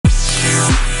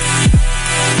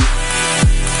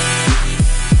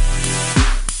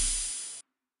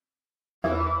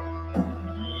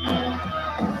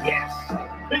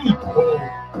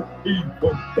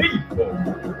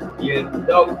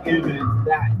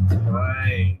that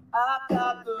time.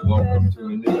 Welcome to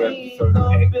a new episode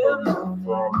of Echoes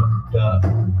from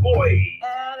the Void.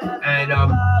 And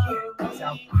yeah, it's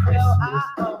our Christmas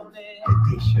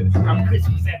edition, our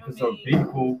Christmas episode,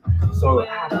 people. So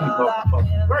happy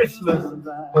motherfucking Christmas.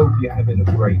 Hope you're having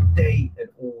a great day and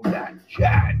all that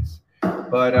jazz.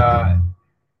 But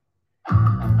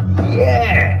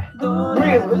yeah,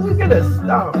 we're gonna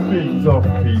start things off,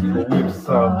 people, with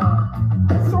some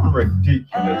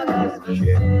ridiculous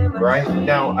bullshit. Right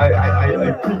now,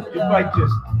 I think if I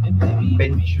just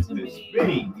mention this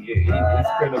thing, it's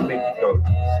gonna make you go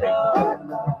say,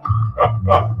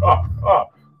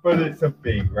 but it's a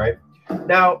thing, right?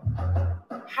 Now,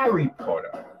 Harry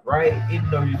Potter, right? In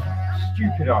those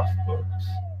stupid ass books,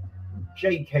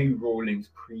 J.K. Rowling's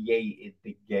created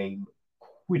the game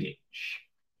Quidditch,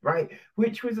 right?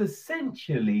 Which was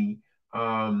essentially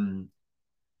um,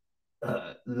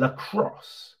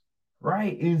 lacrosse,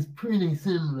 right? Is pretty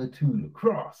similar to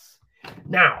lacrosse.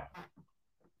 Now,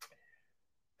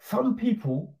 some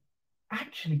people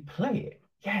actually play it.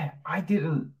 Yeah, I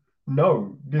didn't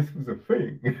know this was a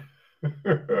thing.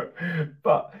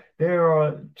 But there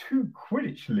are two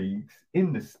Quidditch leagues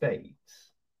in the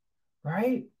States,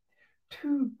 right?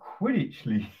 Two Quidditch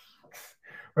leagues,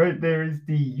 right? There is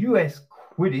the US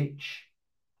Quidditch,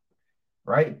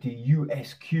 right? The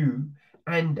USQ,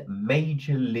 and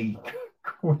Major League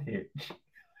Quidditch,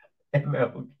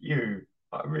 MLQ.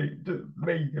 I mean, just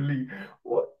Major League.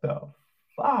 What the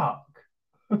fuck?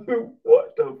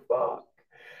 What the fuck?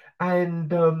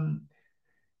 And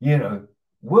you know,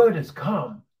 word has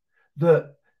come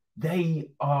that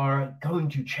they are going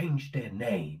to change their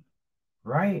name,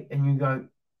 right? And you go,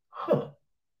 huh?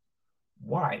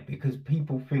 Why? Because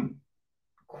people think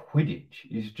Quidditch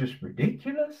is just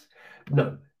ridiculous?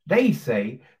 No, they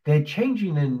say they're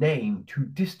changing their name to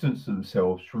distance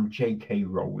themselves from J.K.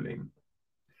 Rowling.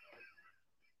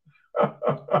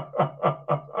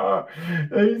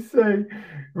 They say,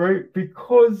 right,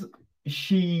 because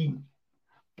she,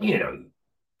 you know,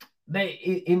 they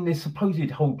in this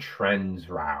supposed whole trans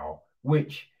row,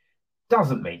 which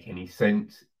doesn't make any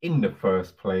sense in the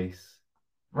first place,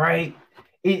 right?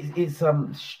 It's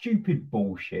some stupid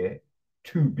bullshit,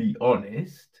 to be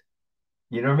honest.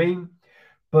 You know what I mean?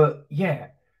 But yeah,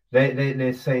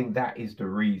 they're saying that is the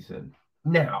reason.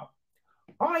 Now,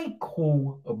 I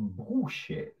call a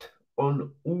bullshit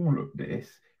on all of this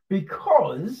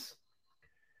because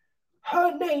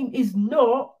her name is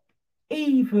not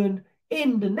even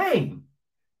in the name,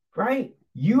 right?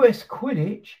 US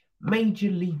Quidditch, Major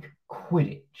League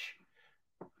Quidditch.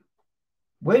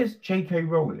 Where's J.K.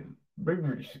 Rowling?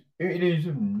 It is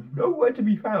nowhere to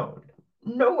be found.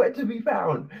 Nowhere to be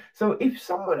found. So if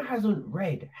someone hasn't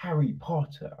read Harry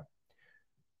Potter,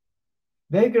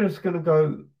 they're just gonna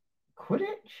go, Quidditch?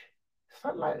 Is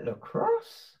that like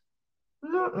lacrosse?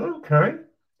 No, okay.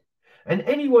 And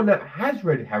anyone that has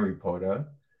read Harry Potter,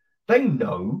 they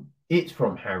know it's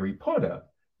from Harry Potter.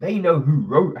 They know who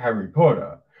wrote Harry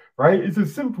Potter, right? It's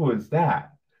as simple as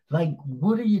that. Like,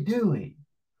 what are you doing?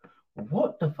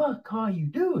 What the fuck are you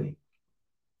doing?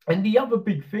 And the other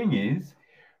big thing is,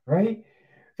 right?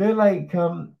 They're like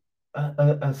a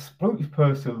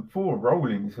spokesperson for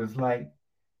Rowling's was like,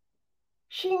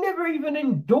 she never even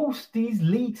endorsed these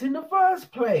leagues in the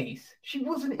first place. She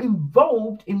wasn't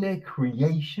involved in their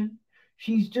creation.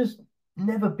 She's just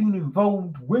never been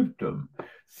involved with them.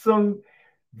 So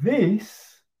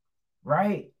this,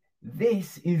 right?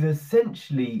 This is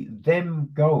essentially them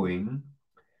going,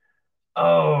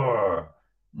 oh,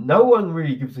 no one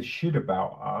really gives a shit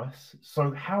about us.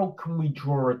 So how can we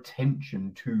draw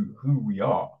attention to who we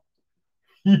are?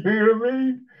 You know what I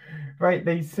mean? Right?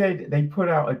 They said they put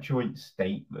out a joint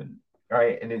statement,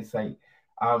 right? And it's like,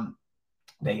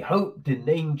 they hope the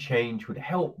name change would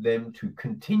help them to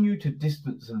continue to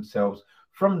distance themselves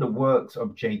from the works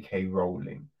of J.K.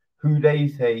 Rowling, who they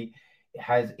say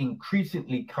has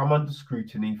increasingly come under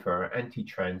scrutiny for her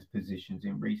anti-trans positions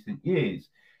in recent years,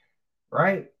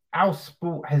 right? Our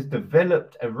sport has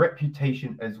developed a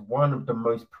reputation as one of the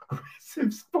most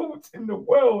progressive sports in the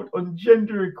world on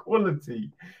gender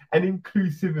equality and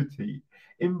inclusivity,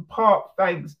 in part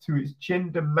thanks to its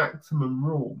gender maximum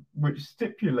rule, which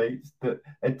stipulates that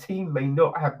a team may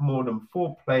not have more than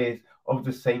 4 players of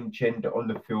the same gender on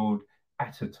the field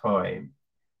at a time.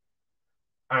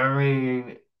 I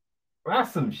mean,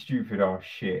 that's some stupid ass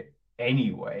shit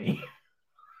anyway.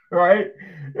 Right?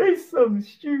 It's some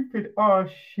stupid ass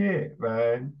shit,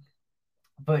 man.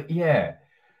 But yeah,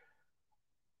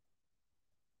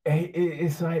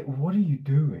 it's like, what are you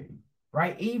doing?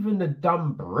 Right? Even the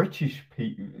dumb British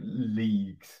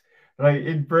leagues, Like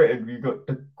in Britain, we got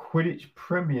the Quidditch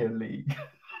Premier League.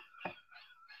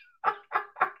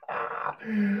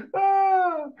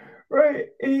 Ah, right,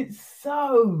 it's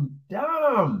so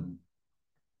dumb.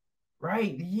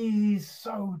 Right, he is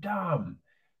so dumb.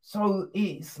 So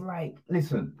it's like,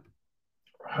 listen,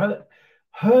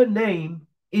 her name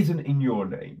isn't in your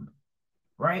name,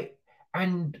 right?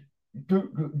 And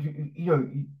you know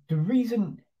the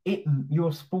reason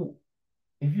your sport,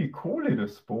 if you call it a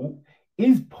sport,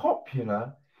 is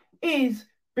popular is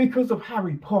because of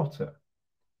Harry Potter,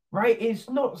 right? It's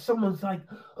not someone's like,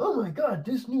 oh my God,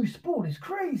 this new sport is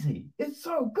crazy. It's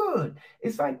so good.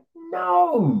 It's like,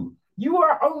 no, you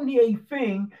are only a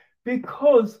thing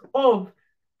because of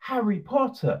Harry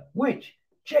Potter, which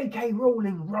J.K.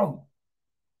 Rowling wrote.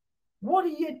 What are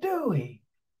you doing?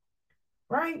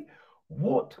 Right?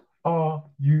 What are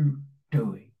you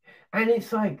doing? And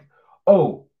it's like,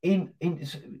 oh, in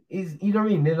is you know what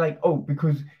I mean? They're like, oh,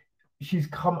 because she's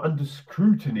come under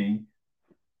scrutiny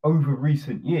over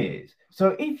recent years.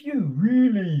 So if you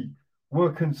really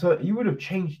were concerned, you would have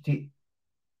changed it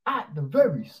at the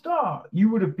very start. You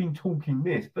would have been talking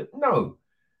this, but no,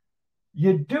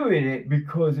 you're doing it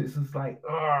because it's just like,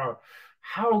 oh,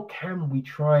 how can we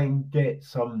try and get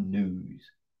some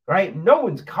news? Right? No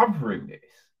one's covering this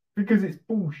because it's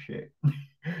bullshit.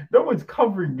 No one's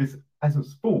covering this as a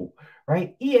sport,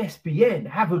 right? ESPN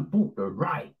haven't bought the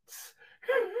rights.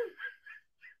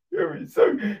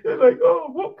 So they're like, oh,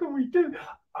 what can we do?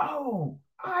 Oh,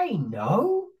 I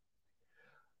know.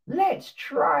 Let's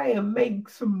try and make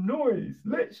some noise.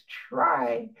 Let's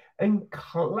try and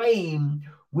claim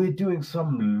we're doing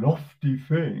some lofty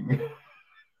thing.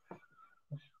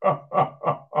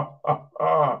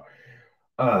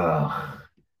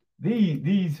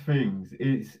 These things,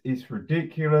 it's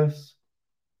ridiculous.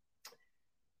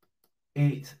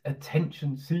 It's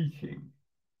attention seeking.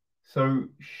 So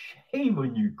shame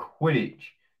on you,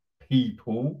 Quidditch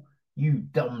people, you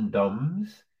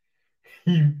dum-dums,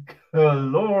 you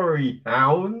glory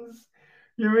hounds.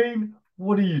 You mean,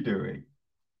 what are you doing?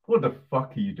 What the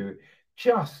fuck are you doing?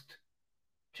 Just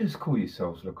call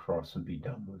yourselves lacrosse and be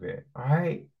done with it, all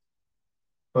right?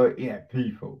 But yeah,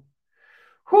 people,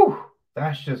 whew,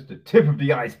 that's just the tip of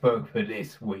the iceberg for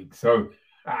this week. So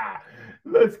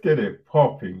let's get it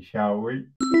popping, shall we?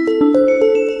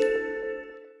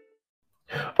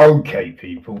 Okay,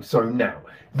 people. So now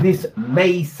this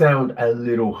may sound a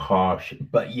little harsh,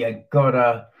 but you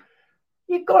gotta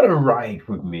ride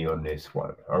with me on this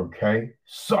one, okay?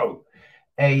 So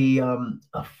a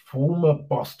former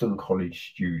Boston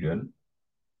College student,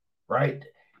 right?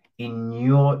 In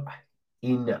your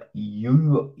in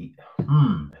you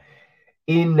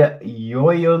in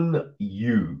Yoyon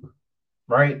Yu,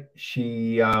 right?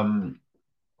 She's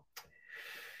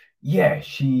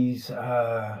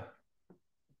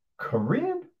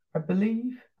Korean, I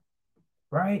believe,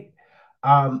 right?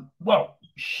 Well,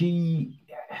 she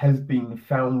has been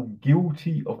found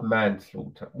guilty of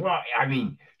manslaughter. Well, I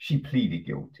mean, she pleaded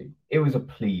guilty. It was a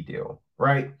plea deal,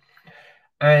 right?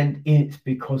 And it's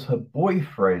because her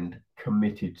boyfriend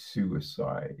committed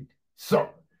suicide. So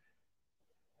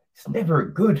it's never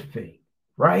a good thing,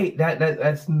 right?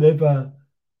 That's never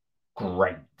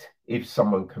great if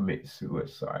someone commits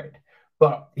suicide.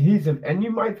 But and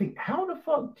you might think, how the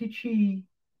fuck did she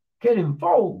get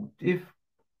involved if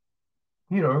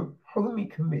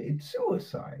homie committed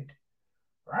suicide,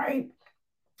 right?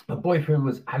 Her boyfriend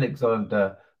was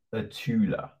Alexander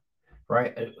Atula,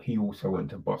 right? He also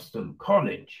went to Boston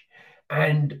College.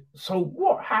 And so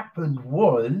what happened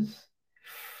was,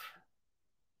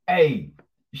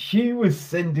 she was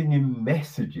sending him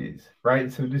messages,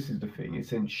 right? So this is the thing.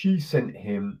 It's and she sent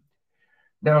him.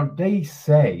 Now they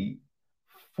say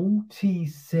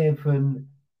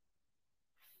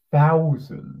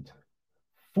 47,000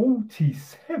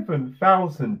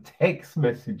 47,000 text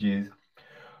messages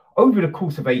over the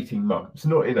course of 18 months,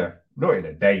 not in a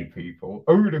day, people,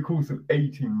 over the course of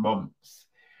 18 months,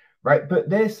 right? But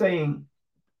they're saying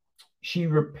she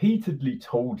repeatedly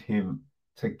told him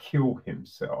to kill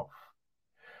himself.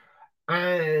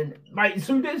 And right,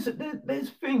 so there's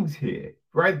things here,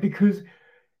 right? Because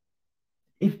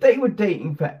if they were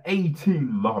dating for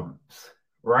 18 months,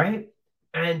 right?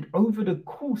 And over the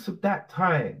course of that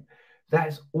time,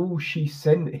 that's all she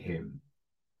sent him.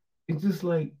 It's just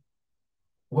like,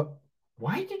 what?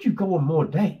 Why did you go on more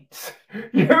dates?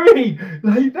 You know what I mean?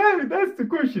 Like that's the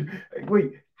question. Like,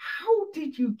 wait, how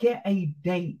did you get a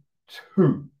date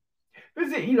too?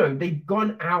 Is it, they've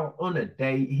gone out on a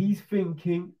date. He's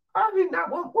thinking, I think that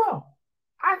went well.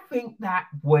 I think that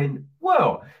went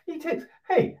well. He texts,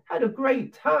 hey, had a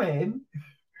great time.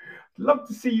 Love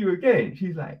to see you again.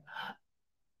 She's like,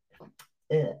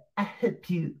 I hope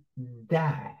you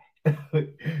die. You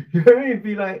know what I mean?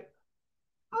 Be like,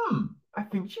 I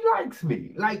think she likes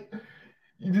me. Like,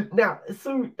 now,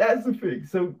 so that's the thing.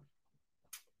 So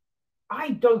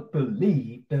I don't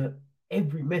believe that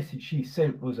every message she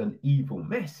sent was an evil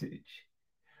message,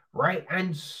 right?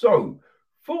 And so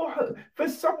for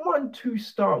someone to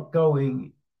start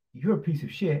going, you're a piece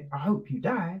of shit, I hope you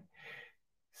die,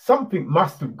 something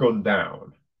must have gone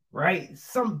down, right?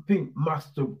 Something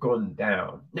must have gone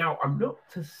down. Now, I'm not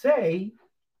to say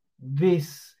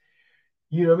this,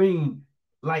 you know what I mean,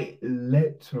 like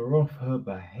lets her off her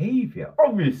behavior.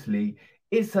 Obviously,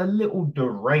 it's a little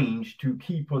deranged to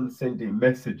keep on sending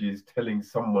messages telling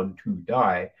someone to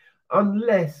die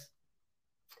unless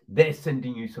they're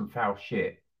sending you some foul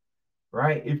shit,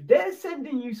 right? If they're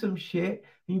sending you some shit,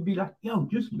 you'd be like, yo,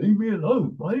 just leave me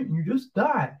alone. Why don't you just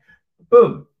die?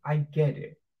 Boom, I get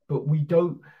it. But we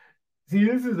don't see,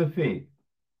 this is the thing.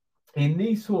 In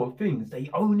these sort of things, they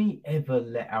only ever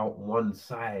let out one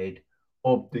side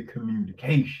of the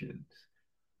communications,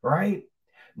 right?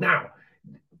 Now,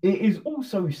 it is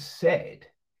also said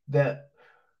that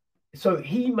so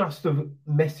he must have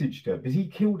messaged her because he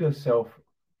killed himself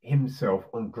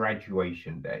on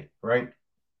graduation day, right?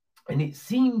 And it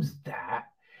seems that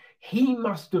he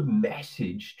must have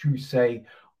messaged to say,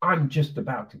 I'm just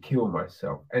about to kill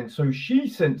myself. And so she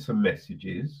sent some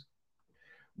messages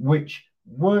which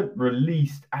weren't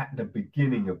released at the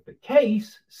beginning of the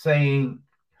case saying,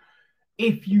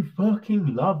 if you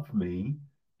fucking love me,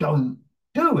 don't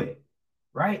do it,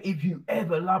 right? If you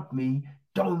ever love me,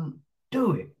 don't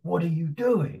do it. What are you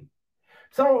doing?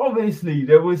 So obviously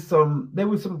there was some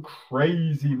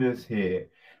craziness here.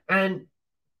 And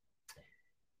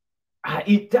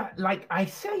like I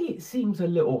say, it seems a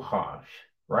little harsh,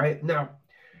 right? Now,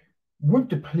 with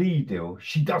the plea deal,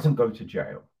 she doesn't go to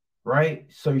jail, right?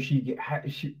 So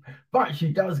but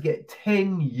she does get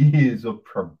 10 years of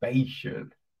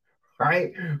probation,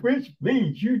 right? Which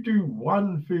means you do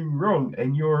one thing wrong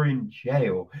and you're in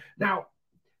jail. Now,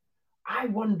 I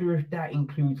wonder if that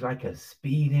includes like a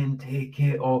speeding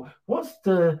ticket or what's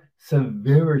the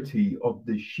severity of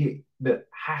the shit that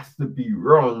has to be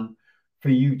wrong for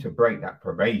you to break that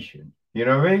probation. You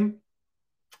know what I mean?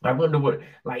 I wonder what,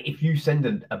 like, if you send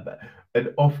an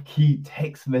off-key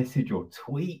text message or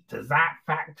tweet, does that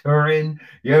factor in?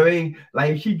 You know what I mean?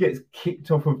 Like, if she gets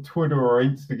kicked off of Twitter or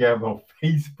Instagram or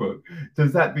Facebook,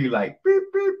 does that be like, beep,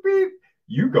 beep, beep,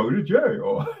 you go to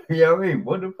jail? You know what I mean?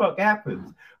 What the fuck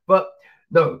happens? But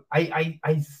no, I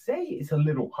say it's a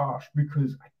little harsh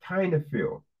because I kind of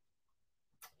feel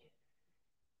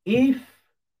if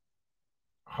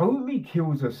Homie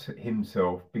kills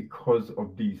himself because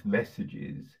of these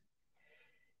messages,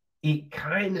 it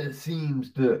kind of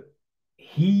seems that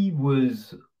he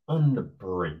was on the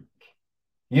brink.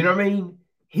 You know what I mean?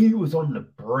 He was on the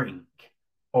brink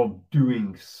of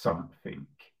doing something,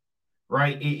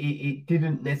 right? It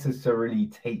didn't necessarily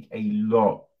take a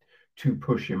lot to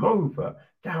push him over.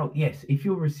 Now, yes, if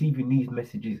you're receiving these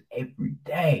messages every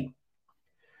day,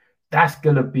 that's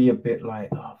going to be a bit like,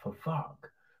 oh, for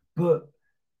fuck. But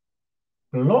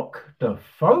block the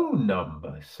phone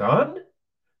number, son,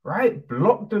 right?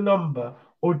 Block the number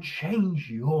or change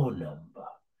your number.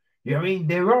 You know what I mean?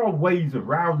 There are ways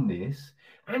around this.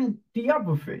 And the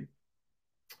other thing,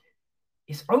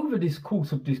 it's over this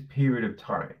course of this period of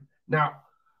time. Now,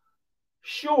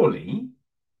 surely,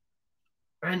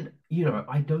 and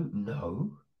I don't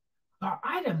know, but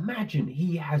I'd imagine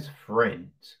he has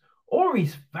friends or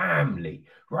his family,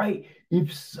 right?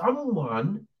 If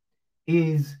someone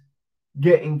is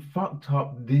getting fucked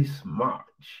up this much,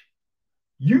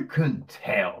 you can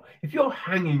tell if you're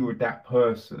hanging with that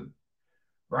person,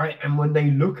 right? And when they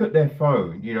look at their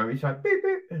phone, it's like beep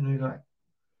beep, and they're like,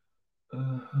 you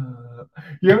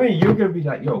know what I mean? You're gonna be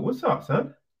like, yo, what's up,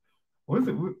 son? What's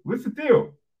the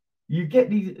deal? You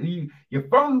get your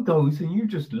phone goes and you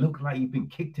just look like you've been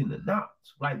kicked in the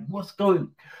nuts. Like, what's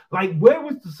going, like, where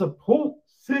was the support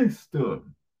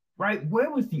system? Right?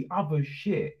 Where was the other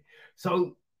shit?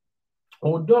 So,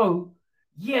 although,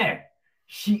 yeah,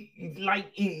 she like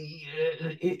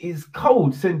it is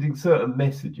cold sending certain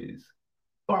messages,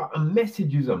 but a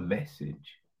message is a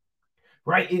message,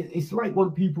 right? It's like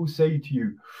when people say to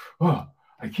you, "Oh,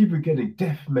 I keep getting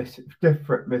death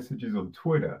threat messages on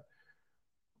Twitter."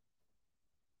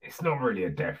 It's not really a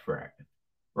death threat,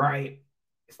 right?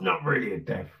 It's not really a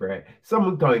death threat.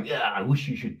 Someone going, "Yeah, I wish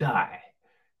you should die."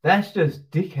 That's just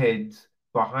dickheads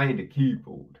behind a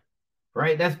keyboard,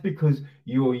 right? That's because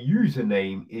your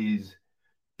username is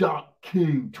Duck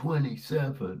King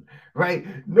 27, right?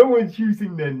 No one's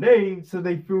using their name, so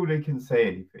they feel they can say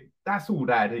anything. That's all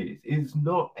that is. It's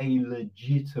not a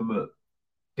legitimate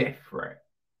death threat.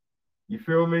 You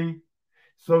feel me?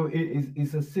 So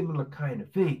it's a similar kind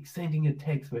of thing. Sending a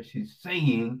text message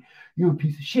saying you're a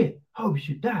piece of shit. Hope you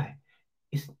should die.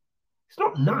 It's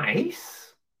not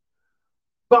nice,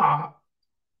 but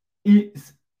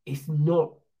it's it's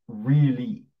not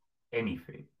really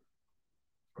anything,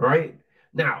 right?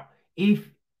 Now, if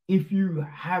you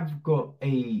have got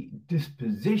a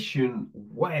disposition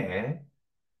where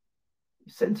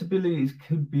sensibilities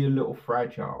could be a little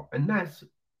fragile, and that's,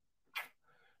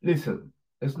 listen,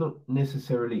 it's not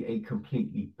necessarily a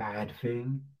completely bad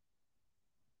thing,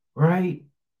 right?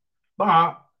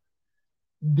 But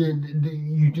then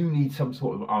you do need some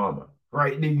sort of armor,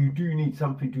 right? Then you do need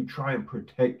something to try and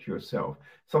protect yourself.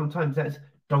 Sometimes that's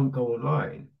don't go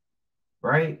online,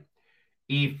 right?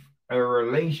 If a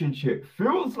relationship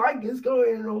feels like it's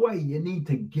going away, you need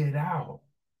to get out,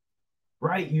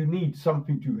 right? You need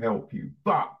something to help you.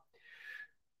 But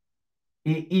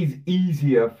it is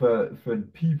easier for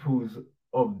people's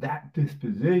of that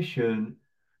disposition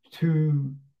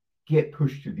to get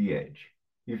pushed to the edge.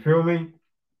 You feel me?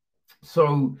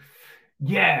 So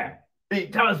yeah,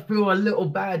 it does feel a little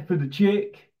bad for the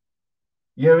chick.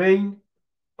 You know what I mean?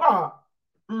 But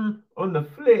on the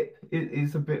flip,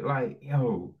 it's a bit like,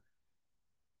 yo,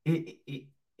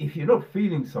 if you're not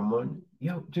feeling someone,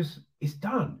 yo, just it's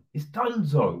done. It's done,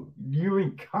 so you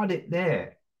ain't cut it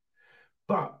there.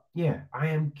 But yeah, I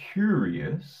am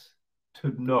curious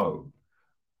to know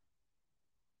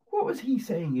what was he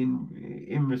saying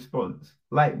in response?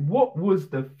 Like, what was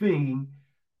the thing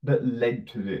that led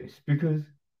to this? Because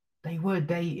they were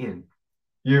dating.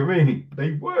 You know what I mean?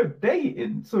 They were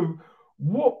dating. So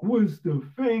what was the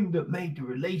thing that made the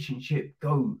relationship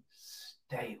go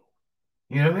stale?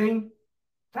 You know what I mean?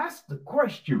 That's the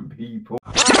question, people.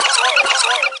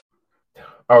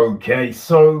 Okay,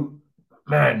 so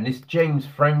man, this James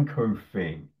Franco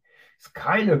thing, it's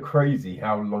kind of crazy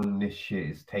how long this shit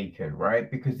has taken, right?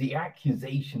 Because the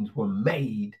accusations were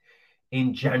made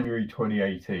in January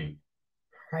 2018,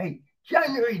 right?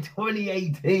 January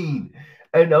 2018.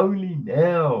 And only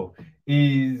now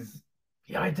is,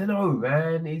 yeah, I don't know,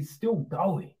 man, it's still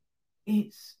going.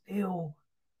 It's still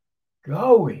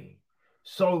going.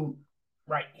 So,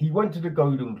 right, he went to the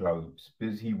Golden Globes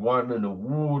because he won an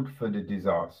award for the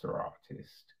disaster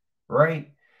artist, right?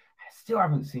 I still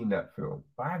haven't seen that film,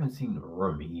 but I haven't seen The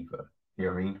Room either. You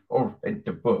know what I mean? Or read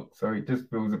the book, so it just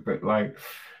feels a bit like,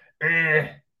 eh,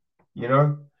 you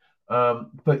know.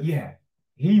 But yeah,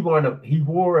 he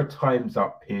wore a Times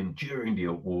Up pin during the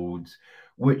awards,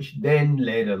 which then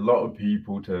led a lot of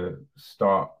people to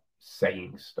start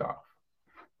saying stuff.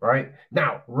 Right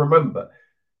now, remember,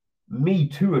 Me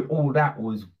Too and all that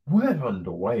was well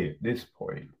underway at this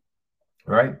point,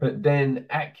 right? But then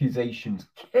accusations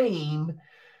came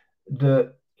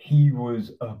that he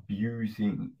was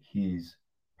abusing his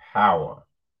power,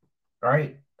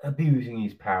 right? Abusing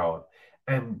his power.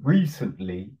 And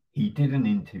recently, he did an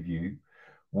interview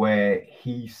where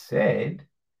he said,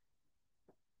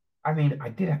 I mean, I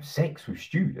did have sex with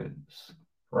students,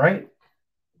 right?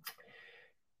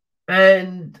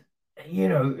 And,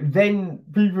 then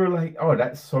people are like, oh,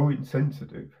 that's so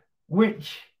insensitive.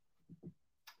 Which,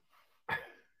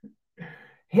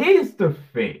 here's the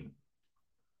thing,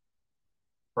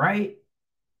 right?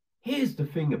 Here's the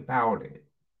thing about it.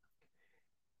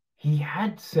 He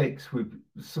had sex with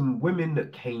some women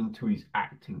that came to his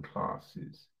acting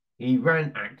classes. He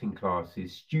ran acting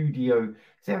classes, studio.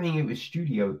 So I think it was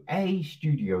Studio A,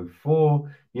 Studio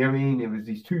 4. You know what I mean? It was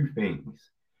these two things.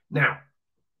 Now,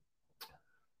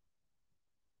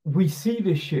 we see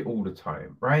this shit all the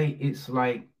time, right? It's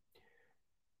like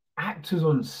actors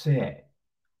on set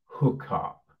hook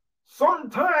up.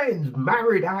 Sometimes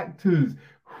married actors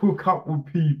hook up with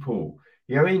people.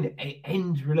 You know what I mean? It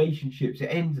ends relationships, it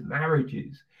ends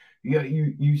marriages.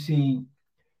 You see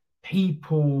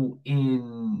people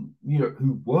in,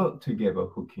 who work together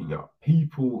hooking up,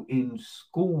 people in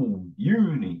school,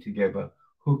 uni together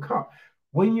hook up.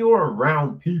 When you're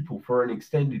around people for an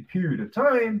extended period of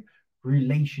time,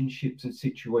 relationships and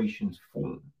situations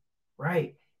form,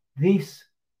 right? This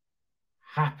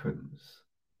happens.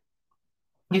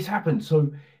 This happens.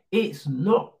 So it's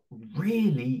not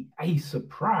really a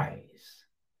surprise,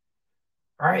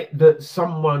 right? That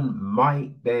someone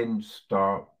might then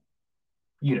start,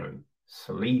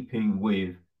 sleeping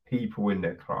with people in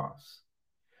their class,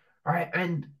 right?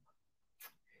 And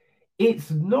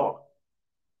it's not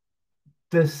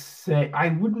the same. I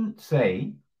wouldn't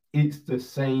say it's the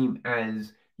same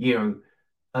as,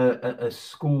 a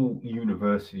school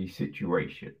university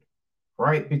situation,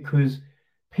 right? Because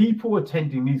people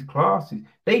attending these classes,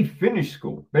 they finish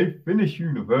school, they finish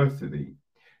university.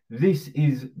 This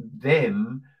is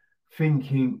them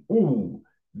thinking, oh,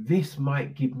 this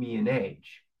might give me an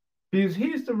edge. Because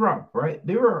here's the rub, right?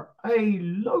 There are a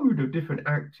load of different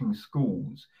acting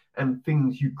schools and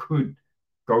things you could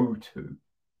go to.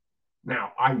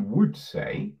 Now, I would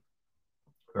say,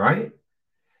 right?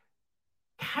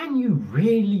 Can you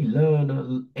really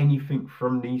learn anything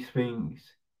from these things?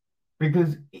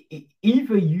 Because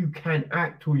either you can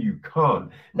act or you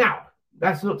can't. Now,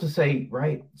 that's not to say,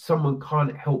 right? Someone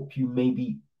can't help you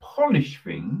maybe polish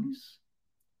things,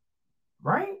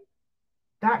 right?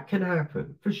 That can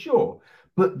happen for sure.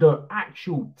 But the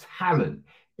actual talent,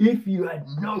 if you had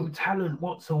no talent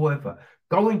whatsoever,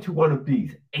 going to one of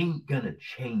these ain't gonna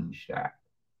change that,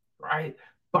 right?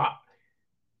 But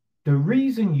the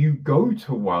reason you go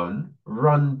to one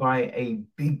run by a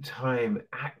big time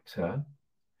actor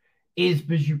is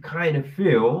because you kind of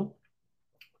feel,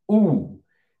 oh,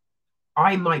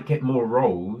 I might get more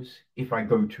roles if I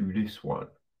go to this one,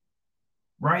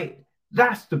 right?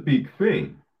 That's the big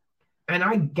thing. And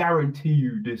I guarantee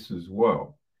you this as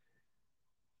well.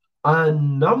 A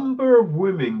number of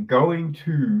women going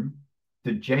to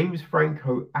the James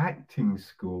Franco acting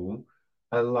school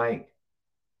are like,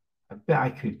 I bet I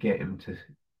could get him to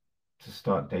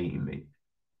start dating me.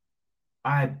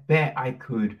 I bet I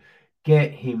could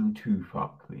get him to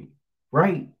fuck me,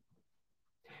 right?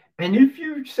 And if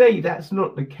you say that's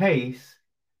not the case,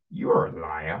 you're a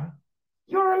liar.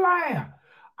 You're a liar.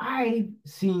 I've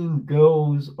seen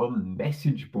girls on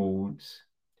message boards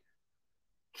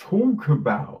talk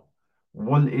about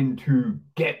wanting to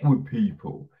get with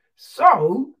people.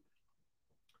 So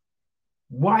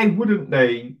why wouldn't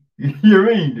they, you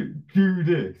mean, do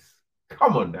this?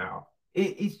 Come on now.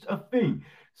 It's a thing.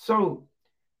 So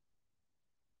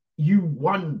you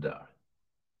wonder,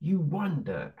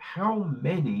 how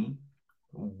many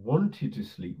wanted to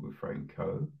sleep with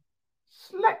Franco,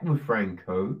 slept with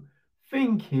Franco,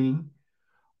 thinking,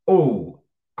 oh,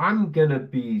 I'm gonna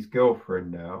be his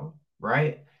girlfriend now,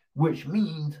 right? Which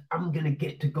means I'm gonna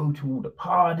get to go to all the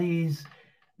parties.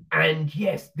 And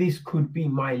yes, this could be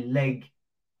my leg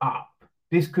up.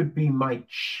 This could be my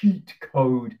cheat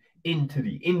code into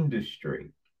the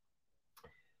industry.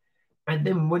 And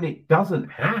then when it doesn't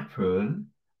happen,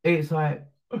 it's like,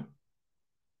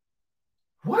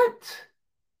 what?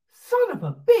 Son of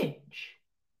a bitch.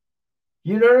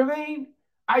 You know what I mean?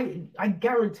 I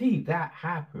guarantee that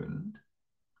happened.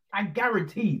 I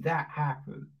guarantee that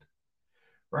happened.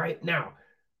 Right now,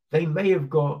 they may have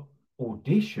got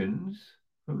auditions,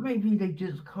 but maybe they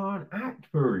just can't act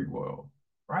very well.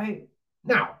 Right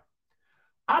now,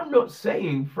 I'm not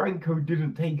saying Franco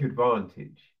didn't take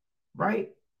advantage. Right?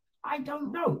 I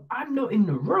don't know. I'm not in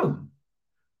the room.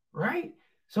 Right?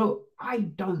 So I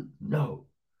don't know.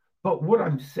 But what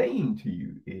I'm saying to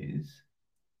you is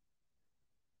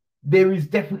there is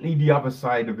definitely the other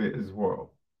side of it as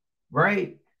well,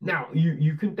 right? Now,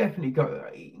 you can definitely go,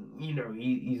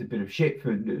 he's a bit of shit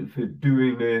for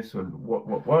doing this and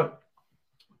what.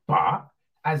 But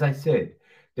as I said,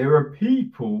 there are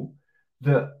people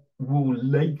that will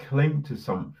lay claim to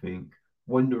something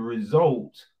when the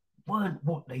results weren't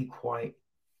what they quite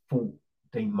thought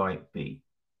they might be.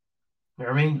 You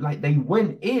know what I mean? Like they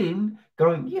went in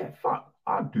going, yeah, fuck,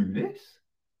 I'll do this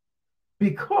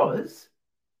because,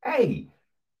 hey,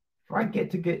 if I get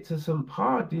to some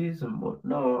parties and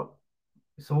whatnot,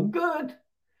 it's all good.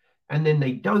 And then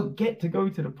they don't get to go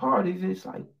to the parties, and it's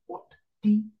like, what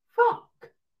the fuck?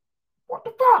 What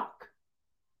the fuck?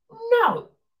 No,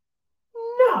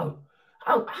 no.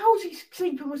 Oh, how's he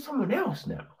sleeping with someone else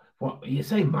now? What, you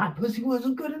saying my pussy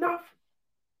wasn't good enough?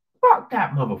 Fuck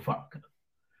that motherfucker.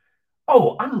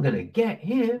 Oh, I'm gonna get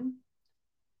him,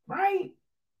 right?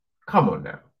 Come on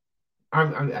now.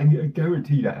 I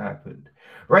guarantee that happened,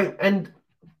 right? And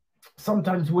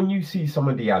sometimes when you see some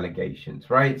of the allegations,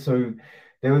 right? So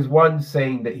there was one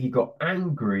saying that he got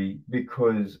angry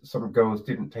because some girls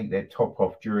didn't take their top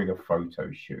off during a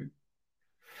photo shoot,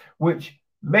 which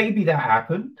maybe that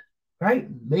happened, right?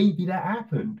 Maybe that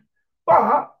happened.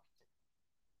 But,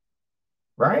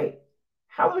 right?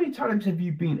 How many times have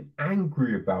you been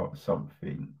angry about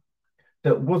something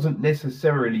that wasn't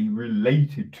necessarily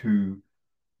related to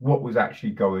what was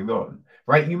actually going on,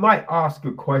 right? You might ask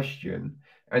a question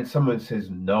and someone says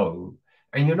no,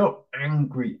 and you're not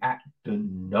angry at the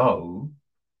no,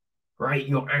 right?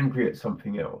 You're angry at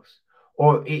something else.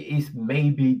 Or it is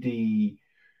maybe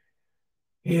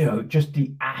just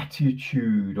the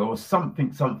attitude or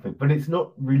something, but it's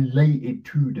not related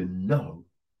to the no,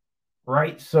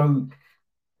 right? So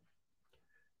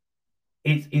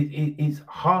it's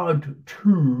hard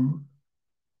to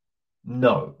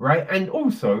know, right? And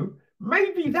also,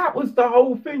 maybe that was the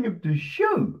whole thing of the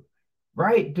show,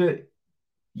 right? That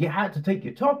you had to take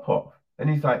your top off. And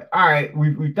he's like, all right,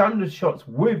 we've done the shots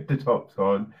with the tops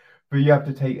on, but you have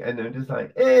to take, and they're just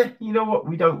like, you know what?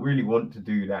 We don't really want to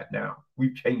do that now.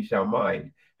 We've changed our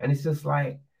mind. And it's just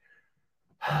like,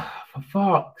 for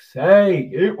fuck's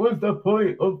sake, it was the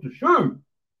point of the show,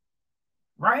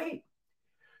 right?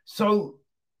 So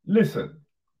listen,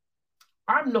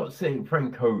 I'm not saying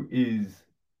Franco is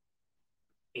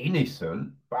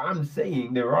innocent, but I'm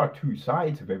saying there are two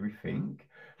sides of everything.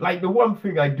 Like the one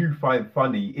thing I do find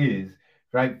funny is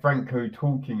like Franco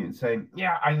talking and saying,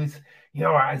 "Yeah, I was, yeah,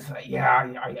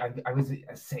 I was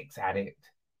a sex addict.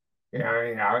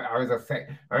 Yeah, I was a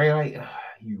sex. I mean, like,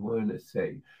 you weren't a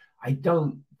sex. I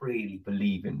don't really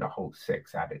believe in the whole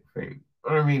sex addict thing.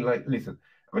 I mean, like, listen,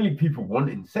 only people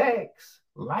wanting sex,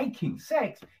 liking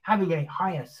sex, having a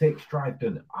higher sex drive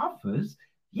than others.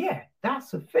 Yeah,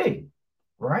 that's a thing,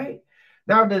 right?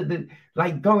 Now the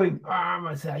like going, oh, I'm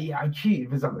gonna say, yeah, I cheated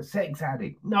because I'm a sex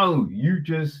addict. No, you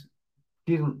just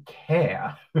didn't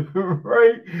care,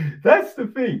 right? That's the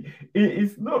thing.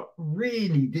 It's not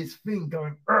really this thing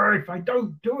going, oh, if I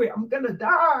don't do it, I'm gonna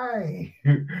die,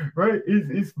 right?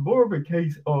 It's more of a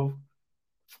case of,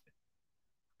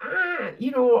 you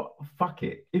know what? Fuck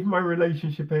it. If my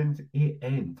relationship ends, it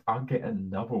ends. I'll get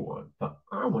another one. But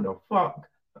I wanna fuck.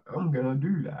 I'm gonna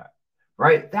do that.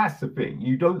 Right? That's the thing.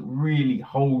 You don't really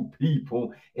hold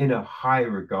people in a high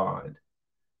regard.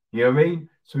 You know what I mean?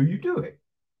 So you do it.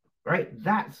 Right?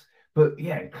 But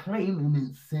yeah, claiming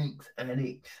it's sex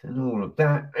addicts and all of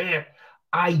that,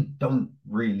 I don't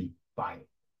really buy it.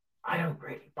 I don't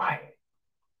really buy it.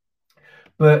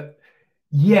 But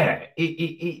yeah,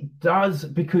 it does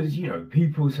because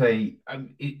people say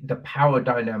the power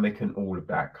dynamic and all of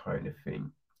that kind of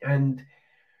thing. And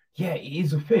yeah, it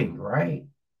is a thing, right?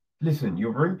 Listen,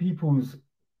 you're in people's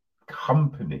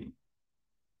company,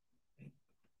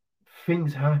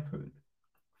 things happen.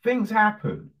 Things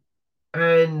happen.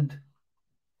 And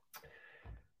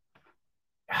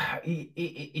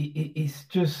it's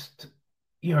just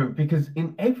because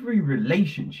in every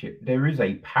relationship there is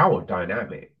a power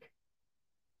dynamic.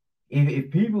 If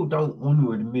people don't want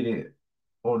to admit it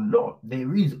or not,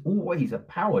 there is always a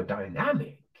power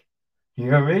dynamic.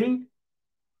 You know what I mean?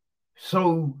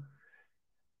 So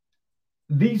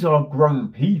these are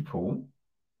grown people,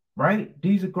 right?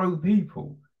 These are grown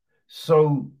people.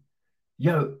 So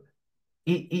yo,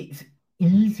 it's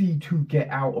easy to get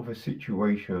out of a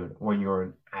situation when you're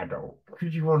an adult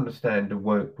because you understand the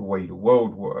way the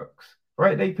world works,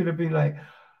 right? They could have been like,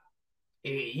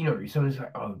 someone's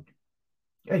like, oh,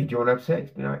 hey, do you want to have sex?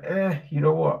 Be like, you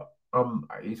know what?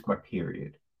 It's my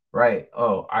period, right?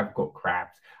 Oh, I've got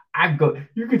cramps. I've got.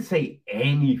 You could say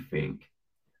anything.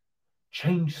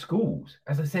 Change schools,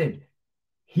 as I said.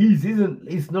 His isn't.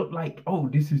 It's not like, oh,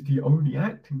 this is the only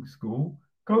acting school.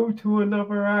 Go to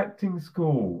another acting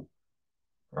school,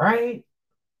 right?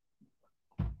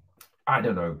 I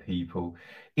don't know, people.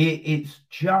 It's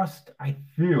just, I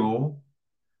feel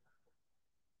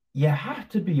you have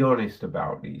to be honest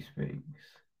about these things,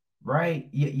 right?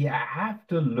 You have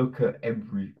to look at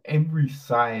every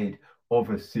side of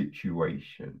a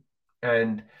situation.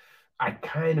 And I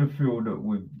kind of feel that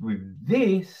with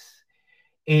this,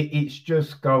 it's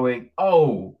just going,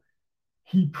 oh,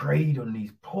 he preyed on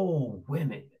these poor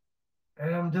women.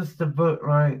 And I'm just a bit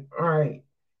like, all right,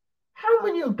 how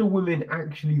many of the women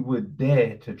actually were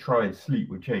there to try and sleep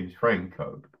with James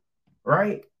Franco,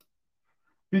 right?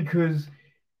 Because,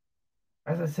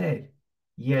 as I said,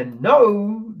 you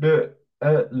know that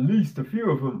at least a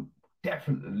few of them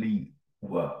definitely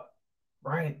were,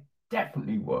 right?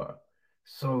 Definitely were.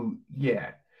 So,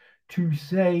 yeah, to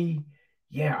say,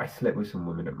 yeah, I slept with some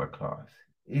women at my class,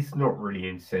 it's not really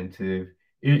incentive.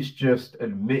 It's just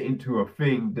admitting to a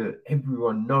thing that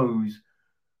everyone knows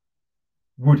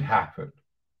would happen,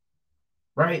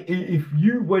 right? If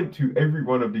you went to every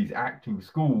one of these acting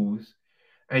schools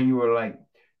and you were like,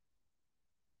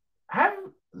 have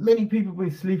many people been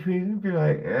sleeping? You'd be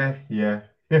like, yeah,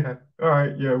 yeah, all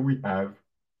right, yeah, we have.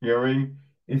 You know what I mean?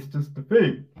 It's just a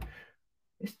thing.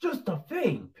 It's just a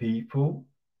thing, people.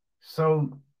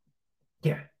 So,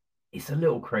 yeah, it's a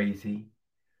little crazy.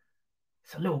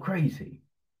 It's a little crazy.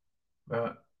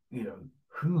 But,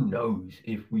 who knows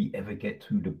if we ever get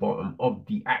to the bottom of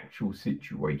the actual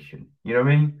situation? You know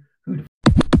what I mean?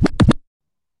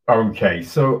 Okay,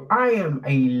 so I am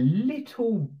a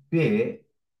little bit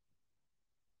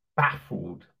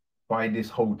baffled by this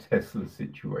whole Tesla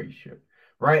situation,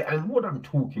 right? And what I'm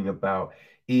talking about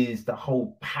is the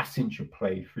whole passenger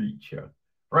play feature,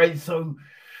 right? So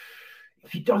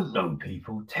if you don't know,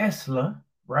 people, Tesla,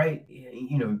 right?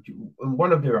 You know, in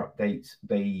one of their updates,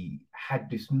 they had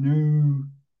this new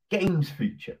games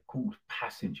feature called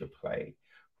passenger play,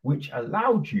 which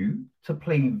allowed you to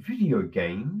play video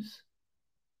games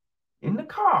in the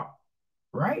car,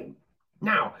 right?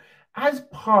 Now, as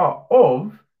part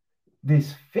of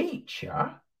this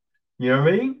feature, you know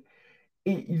what I mean?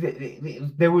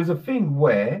 There was a thing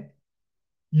where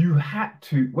you had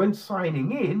to, when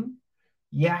signing in,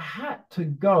 you had to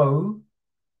go,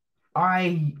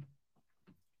 I,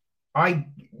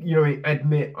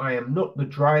 admit I am not the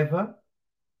driver,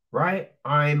 right?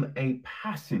 I'm a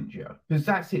passenger because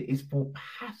that's it. It's for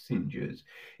passengers.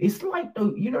 It's like,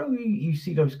 you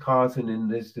see those cars and then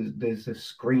there's a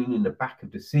screen in the back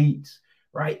of the seats,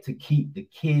 right, to keep the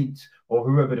kids or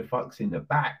whoever the fuck's in the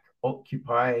back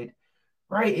occupied,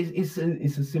 right? It's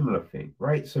a similar thing,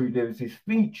 right? So there's this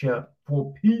feature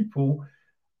for people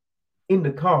in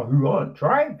the car who aren't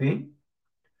driving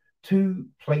to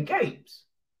play games,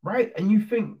 right? And you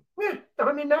think, yeah,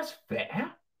 I mean, that's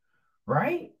fair,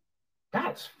 right?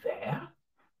 That's fair.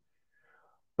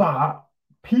 But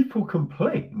people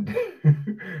complained.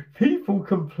 People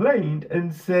complained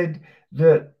and said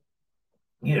that,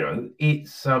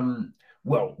 it's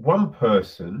one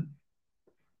person,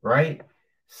 right,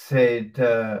 said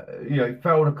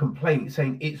filed a complaint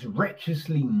saying it's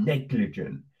recklessly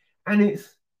negligent. And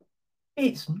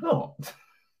it's not.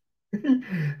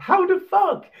 How the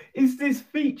fuck is this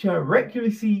feature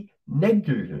recklessly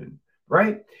negligent,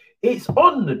 right? It's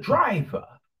on the driver.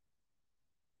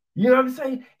 You know what I'm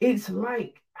saying? It's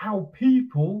like how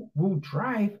people will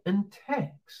drive and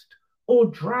text or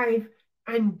drive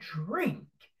and drink.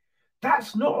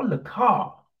 That's not on the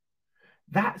car.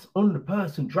 That's on the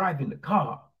person driving the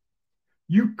car.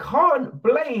 You can't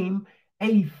blame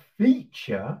a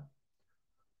feature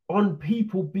on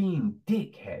people being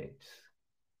dickheads.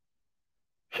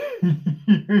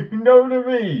 You know what I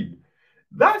mean?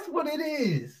 That's what it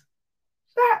is.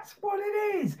 That's what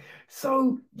it is.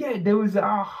 So, yeah, there was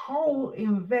a whole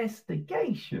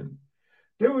investigation.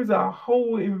 There was a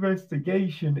whole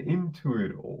investigation into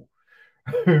it all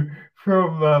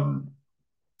from,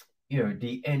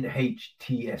 the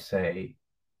NHTSA,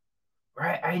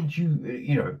 right?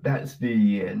 And that's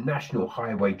the National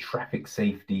Highway Traffic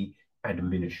Safety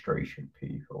Administration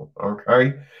people,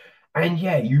 okay? And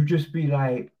yeah, you just be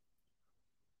like,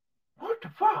 what the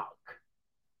fuck?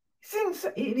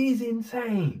 It is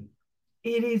insane.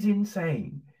 It is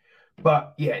insane.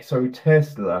 But yeah, so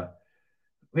Tesla,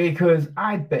 because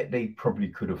I bet they probably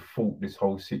could have fought this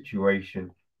whole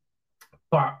situation,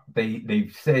 but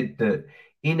they've said that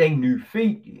in a new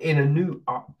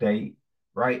update,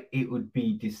 right, it would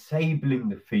be disabling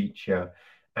the feature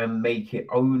and make it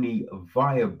only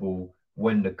viable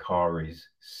when the car is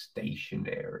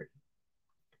stationary,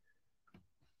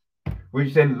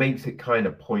 which then makes it kind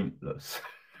of pointless.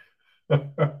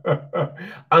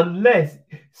 Unless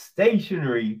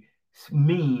stationary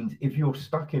means if you're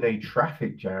stuck in a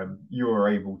traffic jam, you are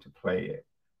able to play it,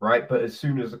 right? But as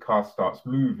soon as the car starts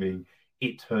moving,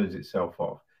 it turns itself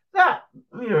off. That,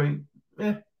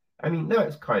 I mean,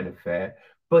 that's kind of fair.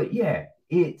 But yeah,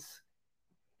 it's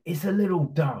a little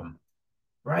dumb,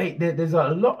 right? There's a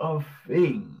lot of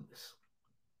things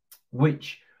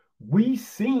which we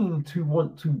seem to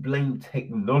want to blame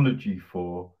technology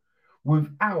for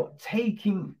without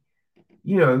taking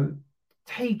in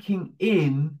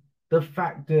the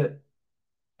fact that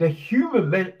the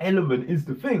human element is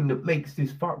the thing that makes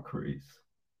this fuckeries.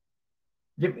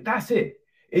 Yeah, that's it.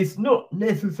 It's not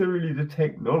necessarily the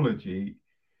technology,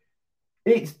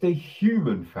 it's the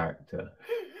human factor.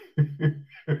 You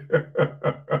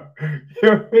know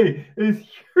what I mean? It's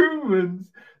humans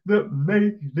that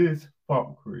make this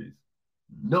fuckeries,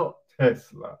 not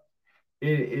Tesla.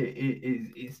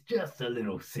 It's just a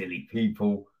little silly,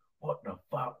 people. What the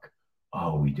fuck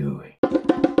are we doing?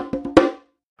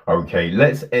 Okay,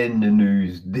 let's end the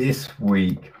news this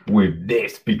week with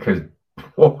this because,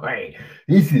 boy,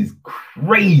 this is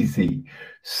crazy.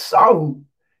 So,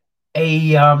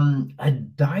 a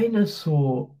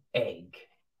dinosaur egg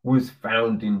was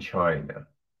found in China,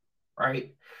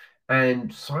 right?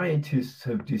 And scientists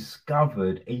have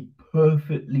discovered a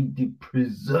perfectly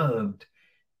preserved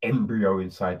embryo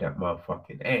inside that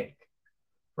motherfucking egg,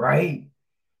 right?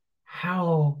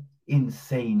 How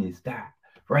insane is that,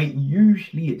 right?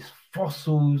 Usually it's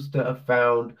fossils that are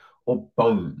found or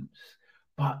bones,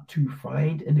 but to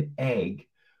find an egg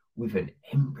with an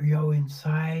embryo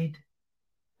inside,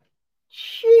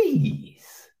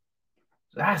 jeez,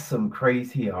 That's some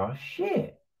crazy ass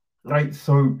shit. Right?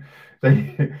 So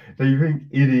they they think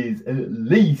it is at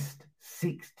least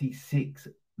 66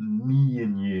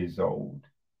 million years old.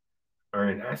 I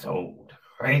mean, that's old,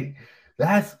 right?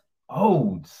 That's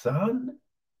old, son.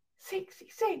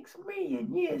 66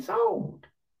 million years old.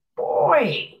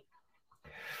 Boy.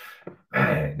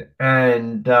 Man.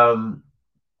 And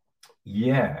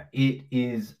yeah, it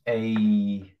is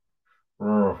an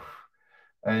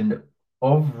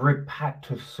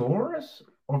Oviraptorosaurus.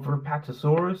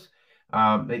 Oviraptorosaurus.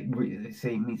 They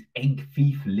say it means egg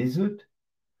thief lizard,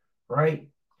 right?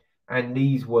 And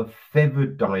these were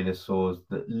feathered dinosaurs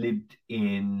that lived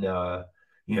in,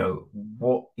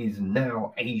 what is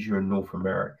now Asia and North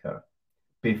America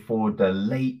before the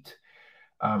late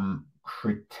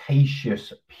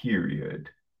Cretaceous period,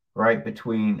 right?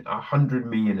 Between 100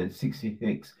 million and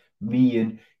 66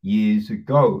 million years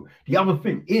ago. The other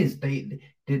thing is the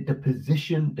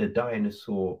position the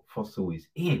dinosaur fossil is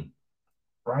in,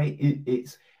 right?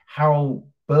 It's how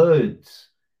birds,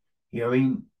 you know, I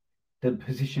mean, the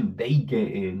position they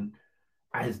get in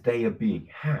as they are being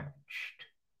hatched,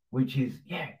 which is,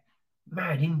 yeah,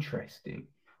 mad interesting,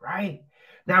 right?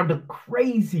 Now, the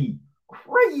crazy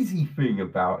thing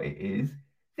about it is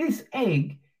this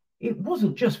egg, it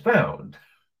wasn't just found.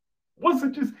 It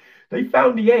wasn't just, they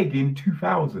found the egg in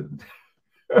 2000.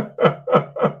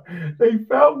 They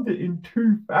found it in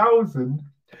 2000,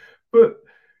 but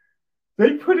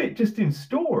they put it just in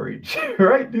storage,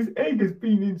 right? This egg has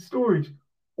been in storage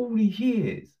all these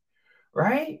years,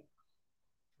 right?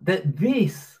 That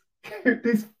this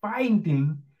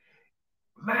finding,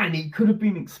 man, it could have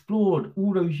been explored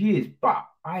all those years. But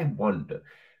I wonder,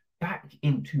 back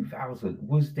in 2000,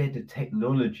 was there the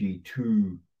technology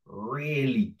to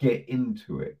really get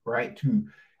into it, right? To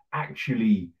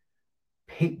actually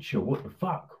picture what the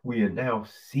fuck we are now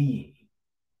seeing.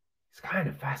 It's kind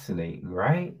of fascinating,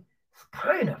 right? It's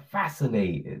kind of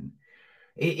fascinating.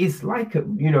 It's like,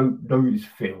 those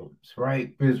films,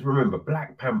 right? Because remember,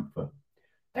 Black Panther,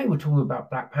 they were talking about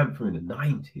Black Panther in the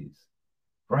 90s,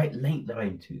 right? Late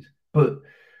 90s. But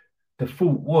the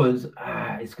thought was,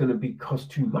 it's going to be cost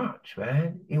too much,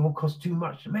 man. It will cost too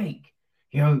much to make.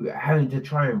 Having to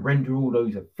try and render all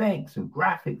those effects and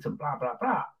graphics and blah, blah,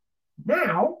 blah.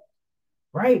 Now,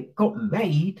 right, got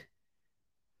made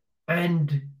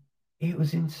and it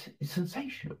was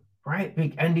sensational, right?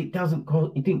 And it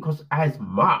didn't cost as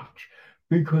much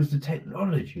because the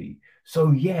technology.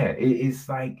 So yeah, it's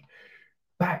like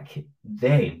back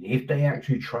then, if they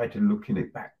actually tried to look in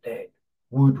it back then,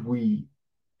 would we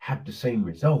have the same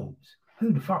results?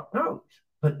 Who the fuck knows?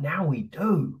 But now we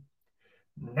do.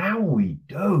 Now we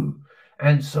do.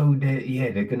 And so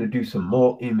they're going to do some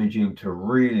more imaging to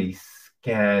really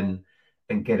scan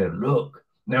and get a look.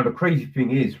 Now, the crazy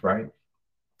thing is, right,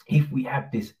 if we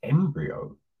have this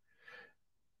embryo,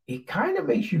 it kind of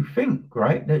makes you think,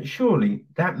 right, that surely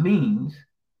that means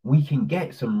we can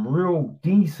get some real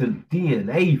decent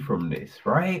DNA from this,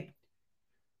 right?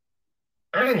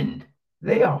 And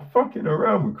they are fucking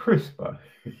around with CRISPR.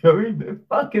 You know what I mean? They're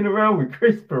fucking around with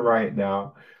CRISPR right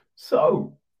now.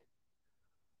 So,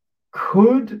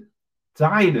 could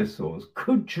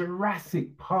could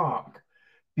Jurassic Park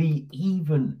be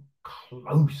even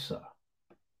closer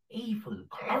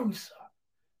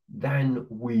than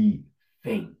we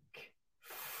think?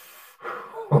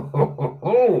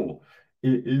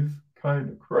 It is kind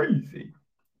of crazy.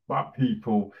 But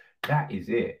people, that is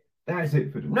it. That's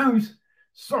it for the news.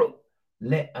 So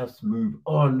let us move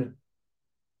on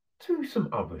to some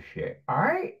other shit. All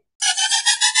right.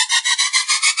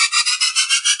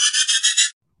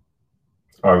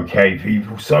 Okay,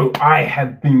 people. So I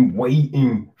have been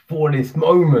waiting for this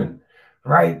moment,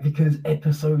 right? Because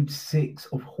episode 6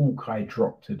 of Hawkeye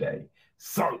dropped today.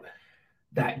 So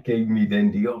that gave me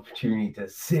then the opportunity to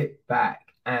sit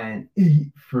back and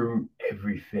eat through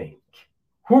everything.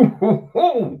 Hoo, hoo,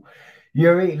 hoo.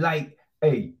 You know, like,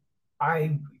 hey,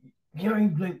 I,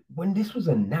 like when this was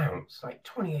announced, like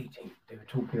 2018, they were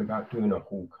talking about doing a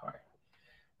Hawkeye.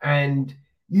 And,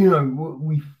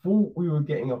 we thought we were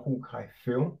getting a Hawkeye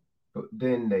film, but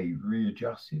then they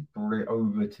readjusted, brought it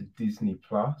over to Disney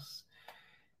Plus.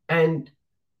 And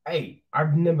hey,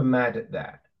 I'm never mad at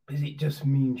that because it just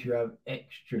means you have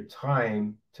extra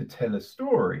time to tell a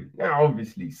story. Now,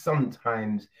 obviously,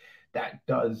 sometimes that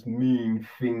does mean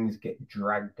things get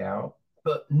dragged out,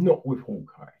 but not with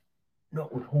Hawkeye.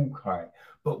 Not with Hawkeye.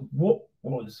 But what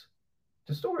was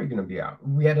the story going to be out?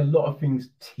 We had a lot of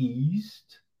things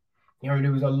teased.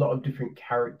 There was a lot of different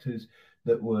characters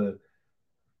that were,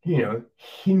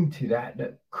 hinted at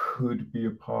that could be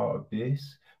a part of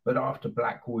this. But after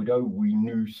Black Widow, we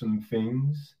knew some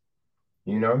things.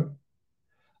 you know.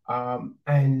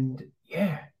 And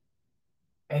yeah,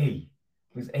 A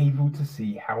was able to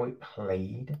see how it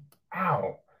played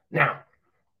out. Now,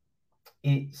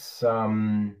 it's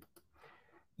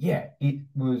yeah, it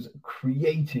was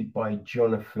created by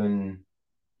Jonathan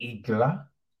Igler,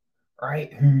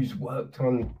 right? Who's worked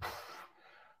on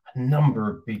a number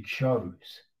of big shows.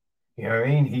 You know what I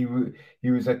mean? He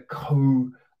was a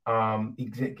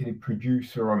executive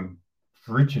producer on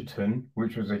Bridgerton,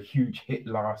 which was a huge hit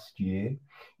last year.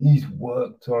 He's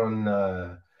worked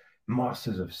on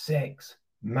Masters of Sex,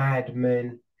 Mad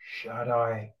Men, Shut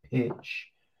Eye, Pitch.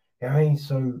 You know what I mean?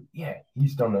 So yeah,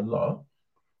 he's done a lot,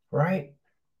 right?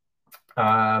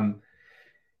 Um,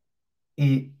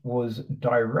 it was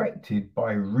directed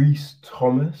by Rhys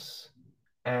Thomas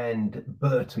and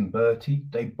Burton Bertie.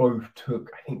 They both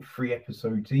took, I think, 3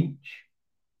 episodes each.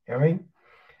 You know what I mean?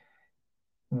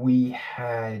 We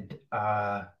had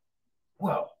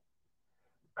well,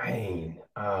 I mean,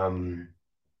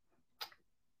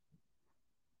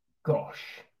 gosh,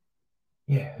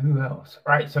 yeah, who else?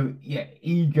 Right, so yeah,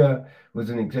 Eager was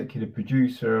an executive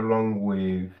producer along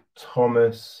with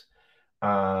Thomas,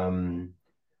 um,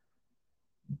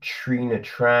 Trina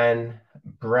Tran,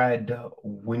 Brad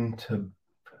Winterbaum,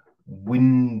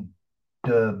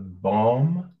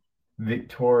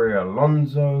 Victoria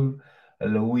Alonso,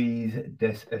 Louise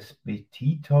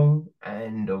Desespitito,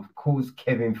 and of course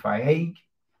Kevin Feige.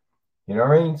 You know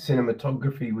what I mean?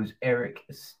 Cinematography was Eric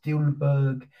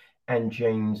Stilberg and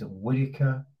James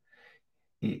Whitaker.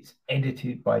 It's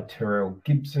edited by Terrell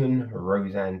Gibson,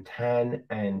 Roseanne Tan,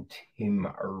 and Tim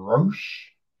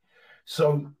Roche.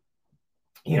 So,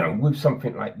 you know, with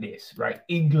something like this, right?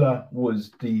 Igler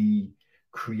was the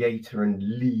creator and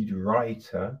lead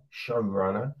writer,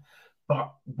 showrunner,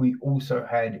 but we also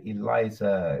had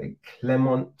Eliza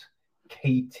Clement,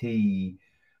 Katie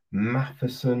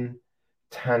Matheson,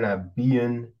 Tana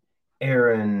Bean,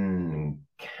 Aaron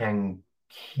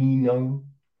Cankino,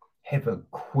 Heather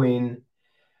Quinn,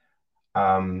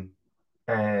 and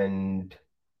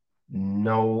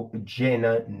Noel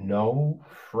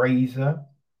Fraser.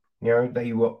 You know,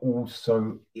 they were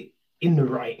also in the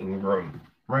writing room,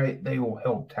 right? They all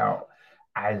helped out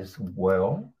as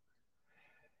well.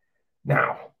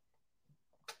 Now,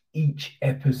 each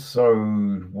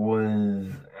episode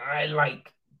was, I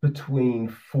like, between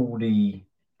 40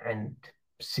 and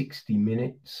 60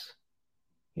 minutes.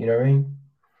 You know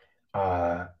what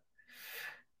I mean?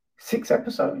 6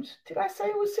 episodes. Did I say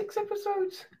it was 6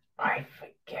 episodes? I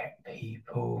forget,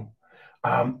 people.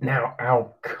 Now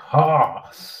our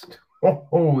cast.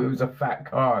 Oh, it was a fat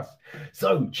cast.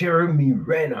 So Jeremy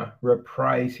Renner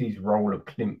reprised his role of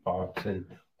Clint Barton,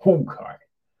 Hawkeye,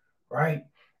 right?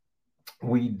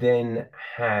 We then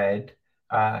had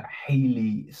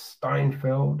Haley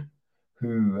Steinfeld,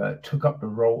 who took up the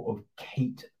role of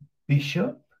Kate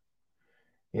Bishop.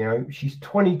 You know, she's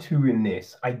 22 in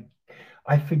this. I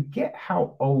forget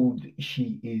how old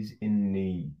she is in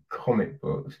the comic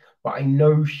books, but I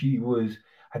know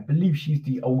I believe she's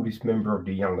the oldest member of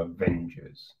the Young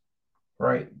Avengers,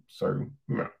 right? So,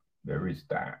 yeah, there is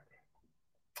that.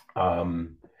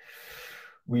 Um,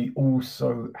 we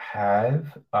also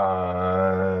have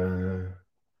oh,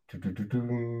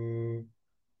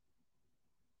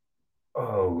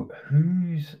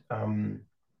 who's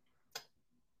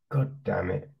God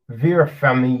damn it. Vera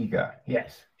Farmiga.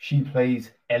 Yes, she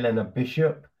plays Eleanor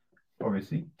Bishop,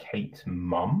 obviously Kate's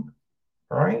mum,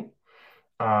 right?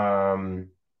 Um,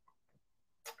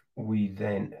 we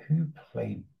then who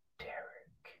played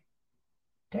Derek?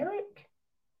 Derek?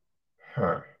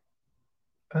 Huh.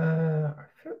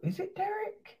 Is it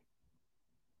Derek?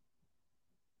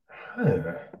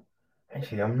 Huh.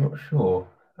 Actually, I'm not sure.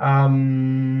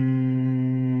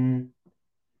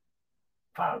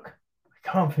 Fuck. I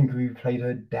can't think of who played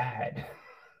her dad.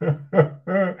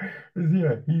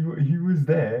 Yeah, he was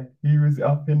there. He was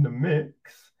up in the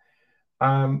mix.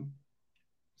 Um,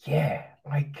 yeah,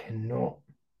 I can't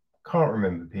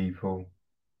remember people,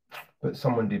 but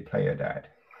someone did play her dad.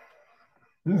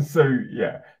 So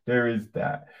yeah, there is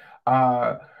that.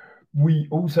 Uh, we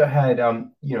also had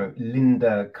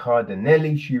Linda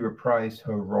Cardinelli. She reprised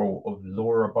her role of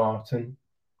Laura Barton.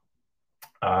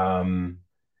 Um,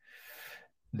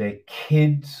 their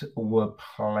kids were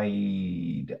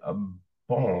played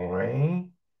by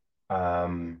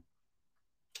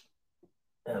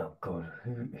oh god,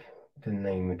 who the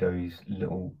name of those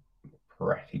little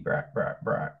bratty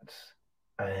brats?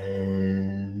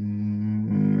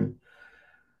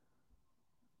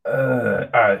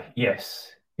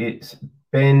 Yes, it's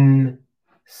Ben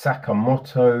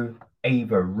Sakamoto,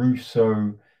 Ava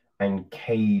Russo, and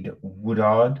Cade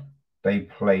Woodard. they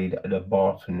played the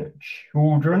Barton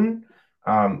Children.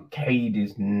 Cade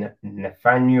is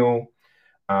Nathaniel.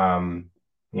 Ava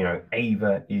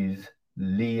is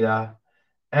Leela,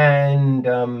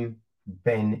 and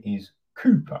Ben is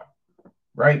Cooper,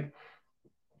 right?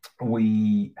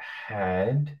 We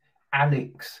had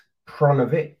Alex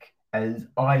Pronovic as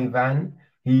Ivan.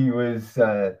 He was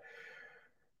an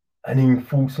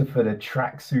enforcer for the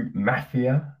Tracksuit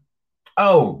Mafia.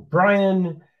 Oh,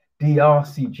 Brian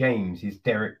D.R.C. James is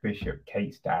Derek Bishop,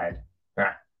 Kate's dad.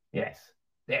 Yes,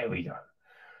 there we go.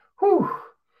 Whew.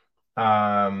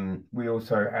 We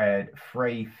also had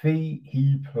Frey Fee.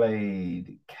 He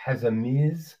played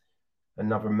Casimirs,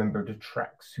 another member of the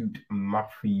Tracksuit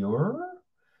Mafia.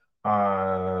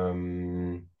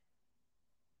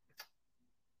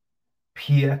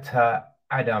 Pieter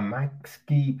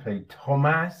Adamaski played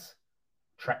Thomas,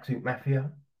 Tracksuit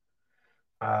Mafia.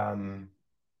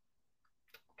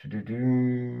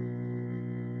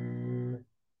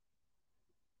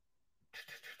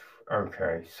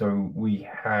 Okay, so we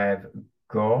have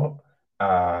got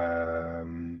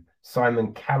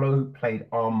Simon Callow played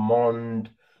Armand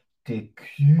de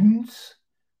Kuhns,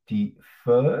 the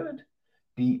third,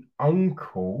 the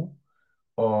uncle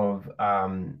of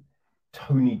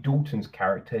Tony Dalton's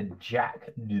character, Jack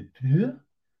Dupuis,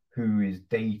 who is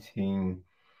dating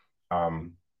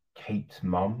Kate's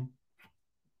mum.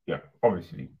 Yeah,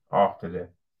 obviously after the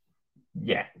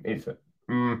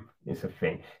it's a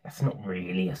thing. That's not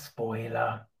really a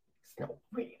spoiler. It's not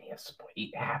really a spoiler.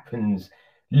 It happens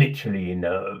literally in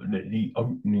the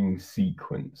opening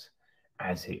sequence,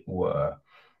 as it were.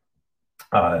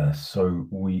 So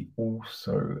we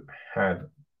also have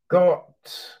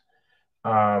got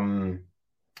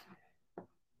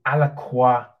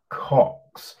Alaqua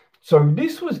Cox. So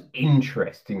this was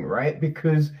interesting, right?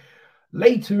 Because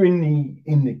later in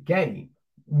the game,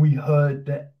 we heard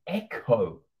that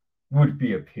Echo would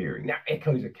be appearing. Now,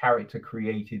 Echo is a character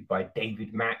created by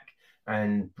David Mack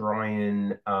and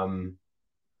Brian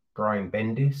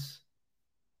Bendis.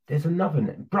 There's another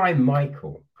name, Brian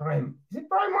Michael. Is it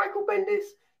Brian Michael Bendis?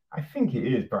 I think it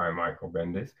is Brian Michael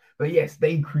Bendis. But yes,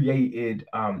 they created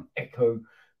Echo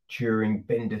during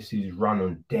Bendis's run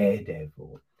on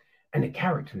Daredevil. And the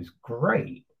character is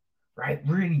great, right?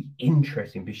 Really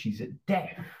interesting, but she's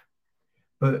deaf.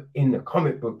 But in the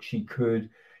comic book, she could,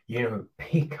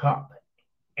 pick up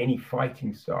any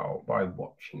fighting style by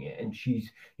watching it. And she's,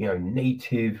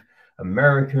 Native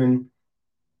American.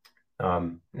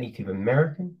 Native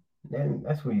American, then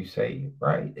that's what you say,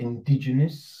 right?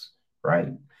 Indigenous,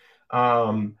 right?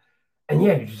 And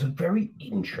yeah, it's a very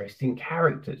interesting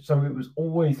character. So it was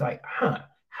always like, how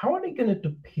are they going to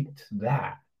depict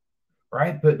that,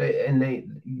 right? But they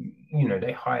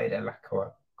hired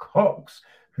Alaqua Cox,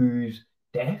 who's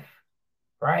deaf,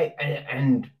 right,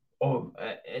 and of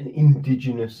an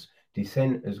indigenous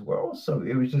descent as well. So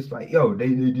it was just like, they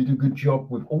did a good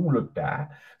job with all of that.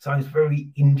 So I was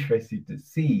very interested to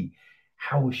see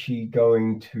how is she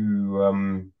going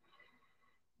to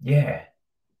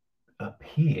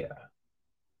appear,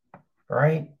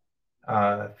 right?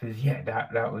 Because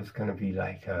that was going to be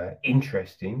like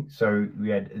interesting. So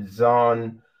we had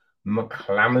Zahn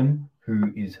McClammon,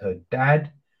 who is her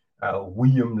dad,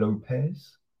 William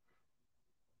Lopez.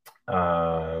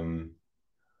 Oh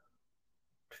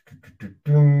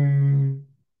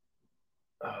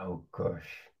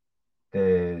gosh,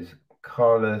 there's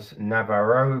Carlos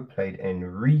Navarro played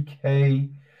Enrique,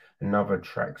 another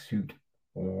tracksuit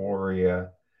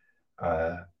warrior,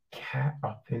 cat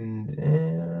up in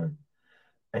there,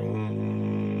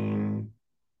 and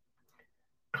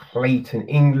Clayton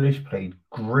English played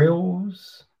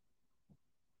Grills.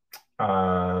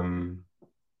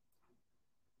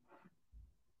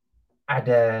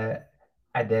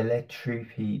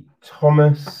 Adeletrupi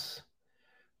Thomas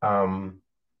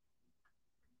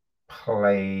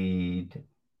played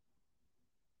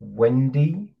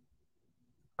Wendy.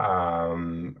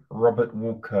 Robert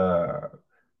Walker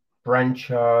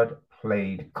Branchard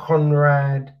played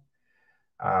Conrad.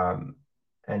 And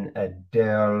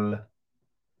Adele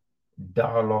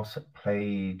Darlos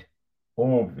played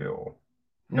Orville.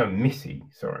 No, Missy.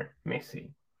 Sorry,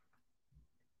 Missy.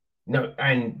 No,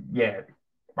 and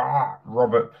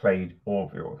Robert played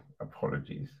Orville.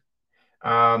 Apologies.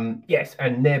 Yes,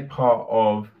 and they're part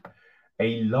of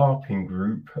a LARPing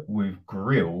group with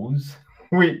Grills,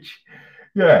 which,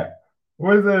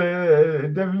 was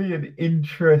definitely an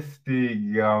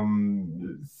interesting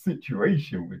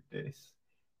situation with this,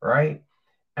 right?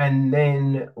 And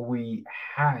then we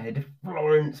had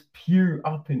Florence Pugh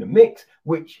up in the mix,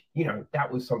 which, that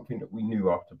was something that we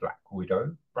knew after Black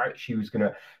Widow, right? She was going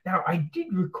to. Now, I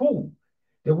did recall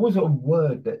there was a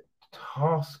word that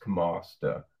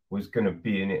Taskmaster was going to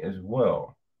be in it as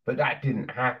well, but that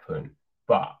didn't happen.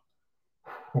 But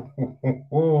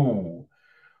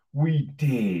we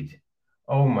did.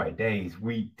 Oh my days,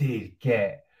 we did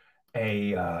get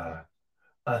a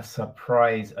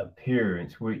surprise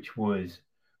appearance, which was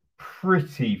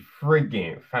pretty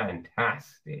friggin'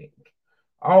 fantastic.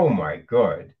 Oh my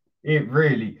god. It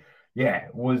really, yeah,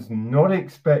 was not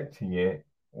expecting it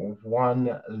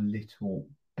one little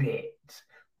bit.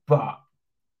 But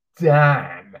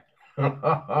damn.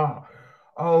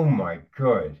 Oh my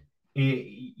god.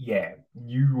 Yeah,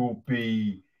 you will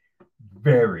be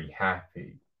very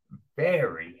happy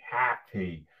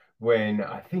when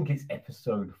I think it's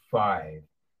episode 5,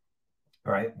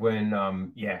 right?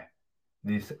 When yeah,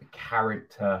 this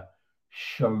character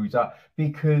shows up,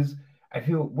 because I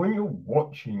feel when you're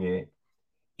watching it,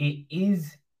 it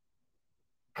is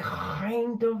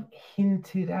kind of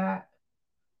hinted at,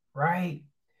 right?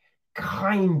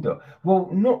 Kind of. Well,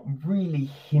 not really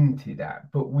hinted at,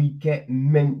 but we get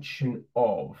mention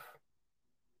of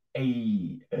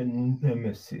a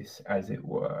nemesis, as it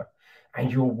were.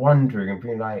 And you're wondering and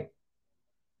being like,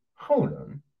 hold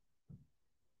on,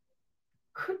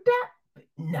 could that be?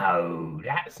 No,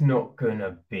 that's not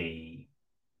gonna be.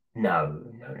 No.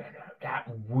 That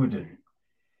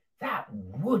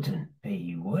wouldn't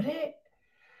be, would it?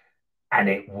 And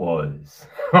it was.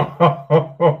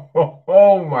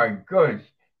 Oh my gosh,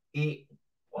 it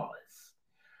was.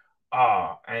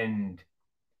 And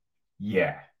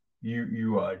yeah,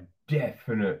 you are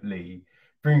definitely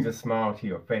brings a smile to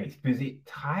your face because it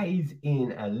ties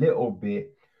in a little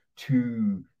bit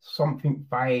to something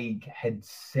Feig had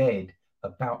said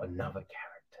about another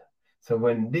character. So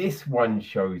when this one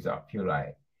shows up, you're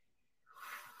like,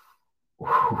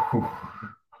 oh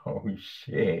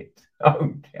shit.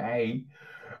 Okay.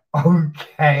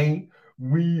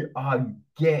 We are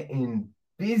getting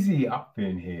busy up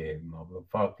in here,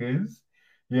 motherfuckers.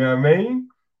 You know what I mean?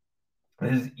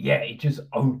 Yeah, it just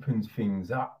opens things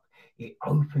up. It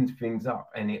opens things up,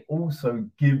 and it also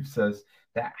gives us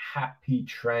that happy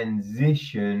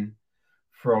transition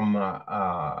from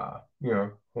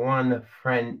one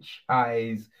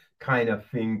franchise kind of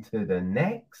thing to the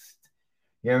next.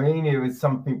 You know what I mean? It was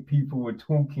something people were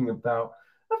talking about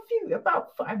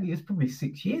about 5 years, probably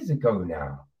 6 years ago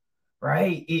now,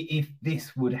 right? If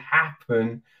this would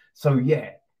happen. So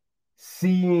yeah,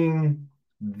 seeing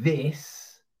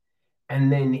this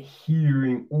and then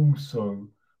hearing also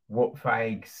what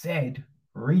Feig said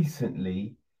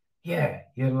recently, yeah,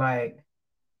 you're like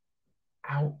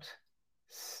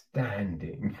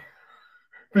outstanding.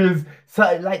 Because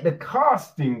so like the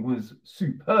casting was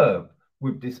superb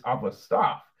with this other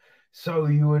stuff. So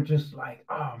you were just like,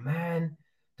 oh man,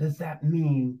 does that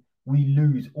mean we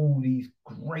lose all these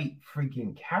great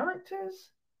freaking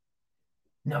characters?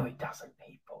 No, it doesn't,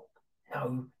 people.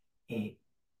 No, it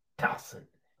doesn't.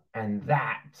 And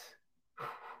that's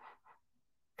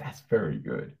very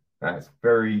good. That's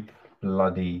very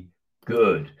bloody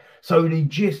good. So the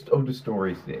gist of the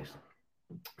story is this.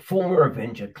 Former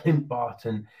Avenger Clint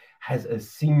Barton has a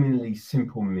seemingly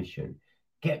simple mission: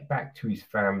 get back to his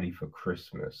family for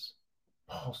Christmas.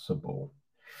 Possible.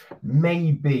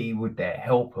 Maybe with the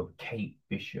help of Kate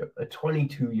Bishop, a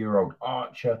 22-year-old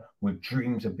archer with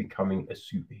dreams of becoming a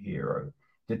superhero.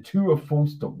 The two are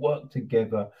forced to work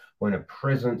together when a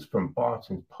presence from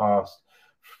Barton's past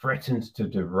threatens to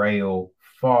derail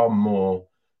far more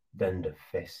than the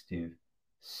festive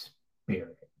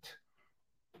spirit.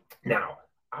 Now,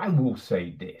 I will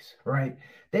say this, right?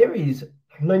 There is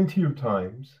plenty of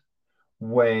times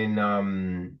when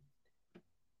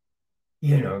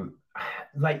you know,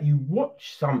 like you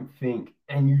watch something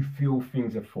and you feel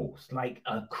things are forced, like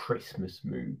a Christmas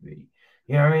movie.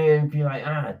 You know what I mean? And be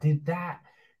like, did that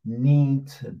need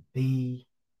to be?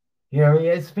 You know what I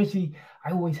mean? Especially,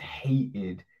 I always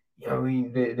hated, you know what I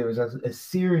mean? There was a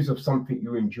series of something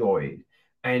you enjoyed,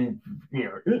 and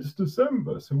it's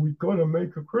December, so we've got to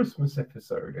make a Christmas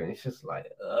episode, and it's just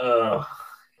like, ugh,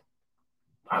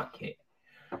 fuck it.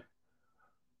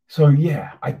 So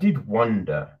yeah, I did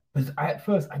wonder because at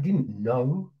first I didn't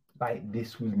know like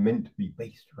this was meant to be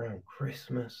based around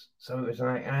Christmas. So it was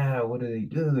like, what are they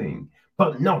doing?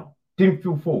 But no, didn't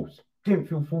feel forced. Didn't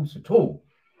feel forced at all.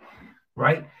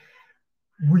 Right?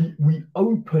 We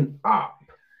open up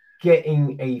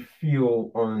getting a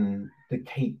feel on the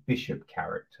Kate Bishop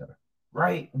character.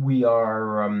 Right? We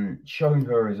are showing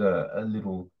her as a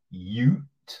little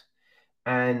Ute.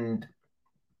 And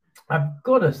I've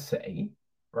got to say,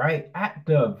 right, at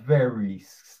the very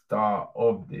start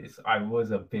of this, I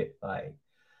was a bit like,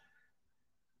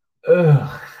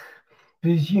 ugh,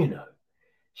 because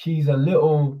she's a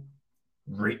little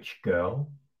rich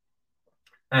girl,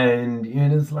 and you're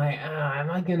just like, am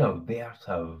I gonna be able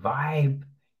to vibe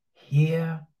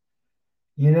here?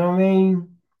 You know what I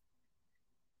mean?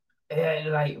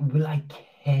 Like, will I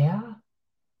care?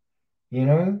 You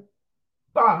know?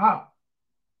 But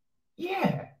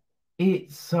yeah,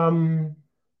 it's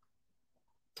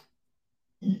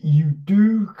you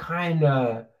do kind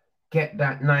of get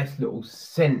that nice little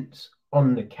sense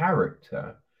on the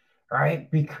character, right?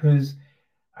 Because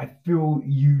I feel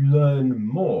you learn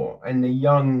more. And the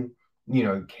young,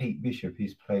 Kate Bishop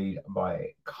is played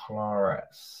by Clara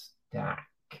Stack.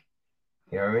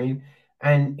 You know what I mean?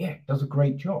 And yeah, does a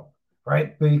great job,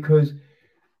 right? Because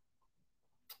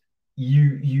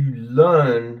you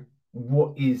learn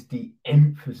what is the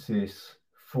emphasis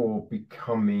for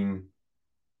becoming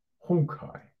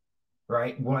Hawkeye,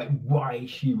 right? Why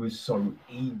she was so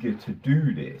eager to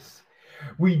do this.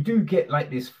 We do get like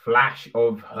this flash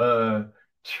of her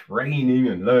training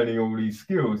and learning all these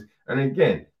skills. And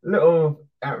again, a little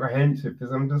apprehensive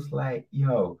because I'm just like,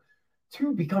 yo,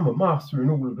 to become a master in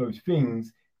all of those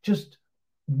things, just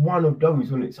one of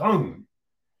those on its own,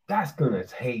 that's gonna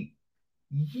take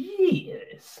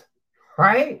years,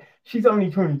 right? She's only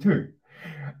 22.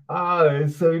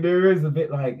 So there is a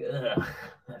bit like, ugh,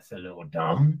 that's a little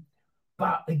dumb.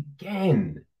 But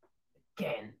again,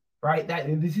 right?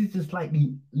 That this is just like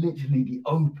the literally the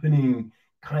opening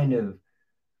kind of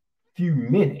few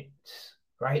minutes,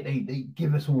 right? They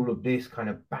give us all of this kind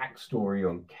of backstory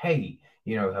on Kate,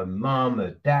 her mom,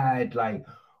 her dad, like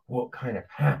what kind of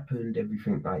happened,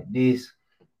 everything like this.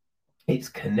 It's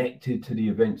connected to the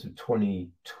events of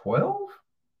 2012,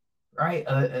 right?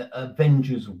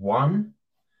 Avengers 1,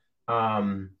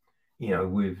 um,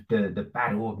 with the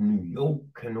Battle of New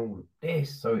York and all of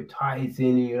this. So it ties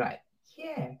in, and you're like,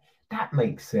 yeah, that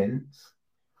makes sense,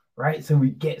 right? So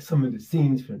we get some of the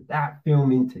scenes from that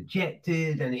film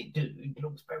interjected, and it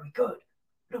looks very good.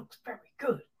 Looks very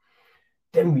good.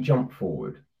 Then we jump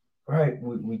forward, right?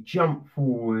 We jump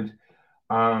forward.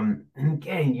 And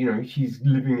again, she's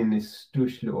living in this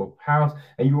stush little house,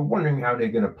 and you were wondering how they're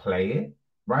going to play it,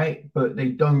 right? But they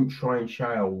don't try and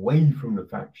shy away from the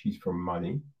fact she's from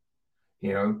money,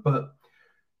 but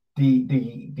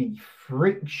the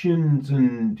frictions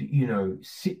and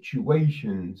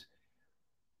situations,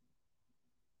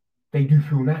 they do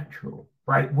feel natural,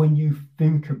 right? When you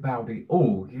think about it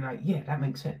all, you're like, yeah, that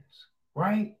makes sense,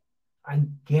 right? I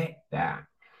get that.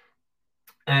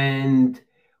 And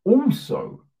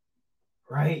also,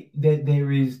 right,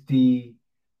 there is the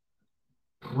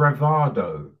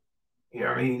bravado, what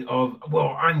I mean, of,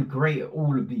 well, I'm great at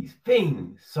all of these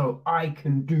things, so I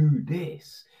can do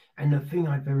this. And the thing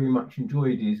I very much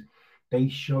enjoyed is they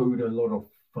showed a lot of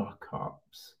fuck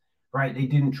ups, right? They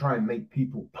didn't try and make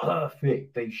people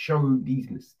perfect. They showed these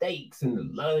mistakes and the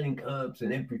learning curves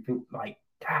and everything like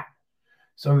that.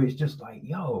 So it's just like,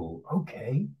 yo,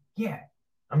 okay, yeah,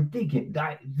 I'm digging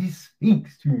that. This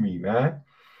speaks to me, man.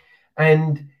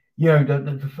 And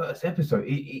the first episode,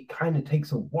 it kind of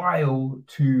takes a while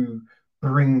to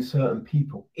bring certain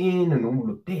people in and all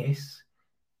of this,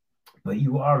 but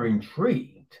you are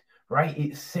intrigued, right?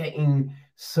 It's setting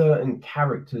certain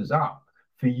characters up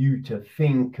for you to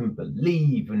think and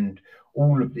believe and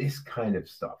all of this kind of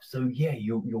stuff. So yeah,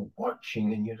 you're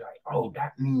watching and you're like, oh,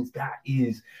 that means that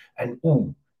is, and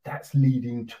oh, that's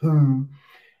leading to,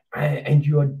 and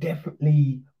you are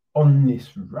definitely on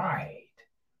this ride,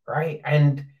 right?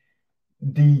 And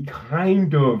the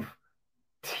kind of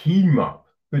team up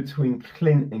between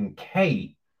Clint and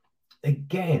Kate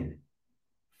again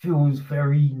feels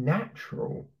very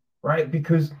natural, right?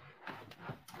 Because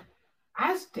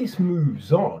as this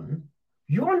moves on,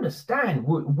 you understand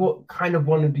what kind of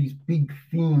one of these big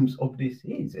themes of this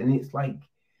is, and it's like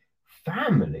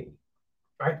family,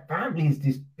 right? Family is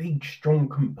this big, strong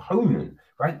component,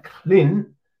 right? Clint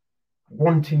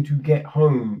wanting to get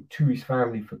home to his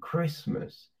family for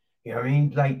Christmas. You know what I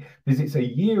mean? Like, because it's a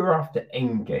year after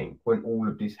Endgame when all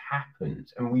of this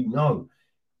happens, and we know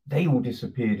they all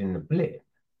disappeared in the blip,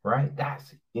 right?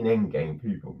 That's in Endgame,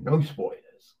 people. No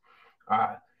spoilers.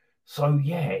 Uh, so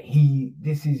yeah,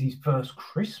 this is his first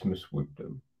Christmas with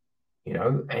them,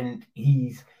 and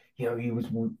he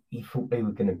thought they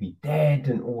were going to be dead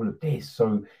and all of this.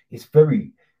 So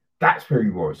that's very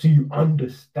raw. So you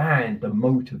understand the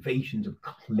motivations of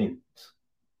Clint,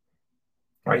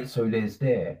 right? So there's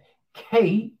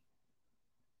Kate,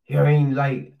 I mean,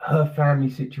 like her family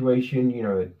situation,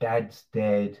 her dad's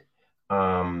dead,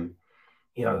 um,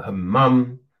 her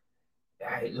mum,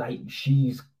 like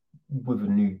she's with a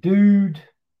new dude.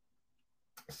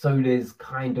 So there's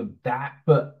kind of that,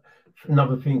 but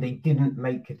another thing, they didn't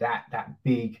make that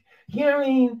big. You know what I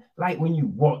mean? Like when you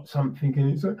watch something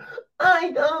and it's like,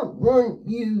 I don't want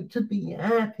you to be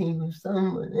happy with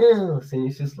someone else, and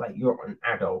it's just like you're an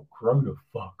adult, grow the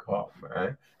fuck up,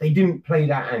 man. They didn't play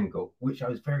that angle, which I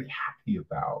was very happy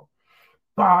about.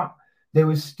 But there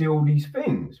was still these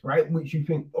things, right? Which you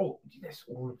think, oh, yes,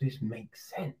 all of this makes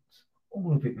sense.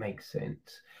 All of it makes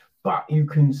sense. But you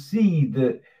can see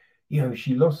that,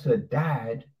 she lost her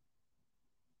dad,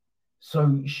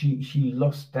 so she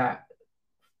lost that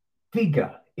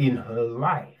figure in her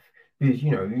life. Because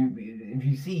if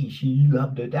you see, she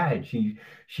loved her dad. She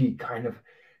kind of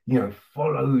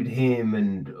followed him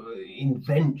and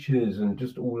adventures and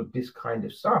just all of this kind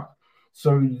of stuff.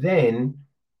 So then,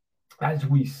 as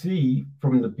we see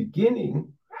from the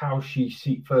beginning, how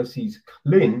first sees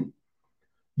Clint,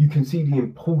 you can see the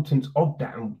importance of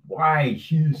that and why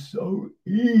she is so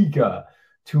eager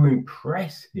to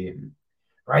impress him,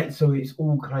 right? So it's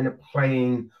all kind of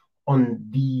playing on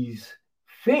these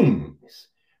things,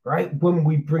 right? When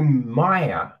we bring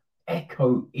Maya,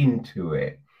 Echo into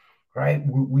it, right?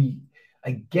 We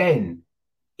again,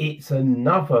 it's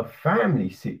another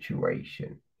family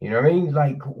situation. You know what I mean?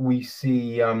 Like we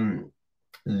see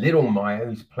Little Maya,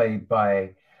 who's played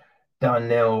by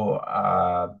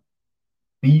Darnell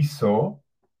Besaw,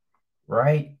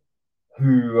 right?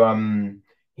 Who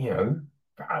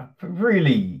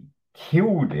really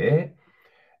killed it.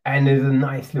 And there's a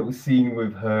nice little scene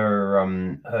with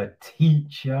her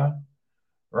teacher,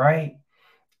 right?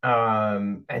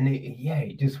 And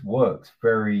it just works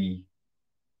very,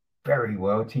 very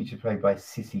well. Teacher played by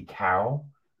Sissy Cow,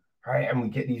 right? And we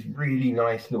get these really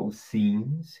nice little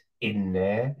scenes in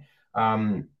there.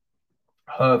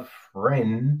 Her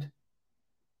friend,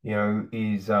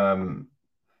 is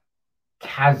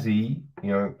Kazi,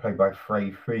 played by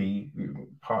Frey Free,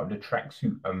 part of the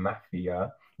Tracksuit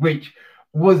Mafia, which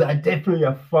was definitely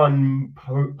a fun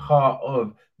part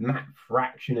of Matt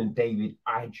Fraction and David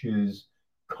Eicher's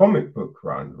comic book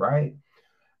run, right?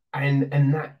 And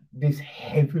that this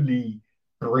heavily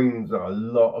brings a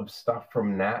lot of stuff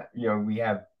from that. We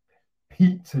have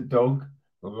Pizza Dog,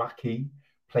 Lucky,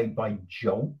 played by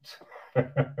Jolt. Which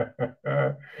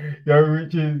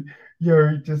is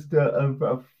just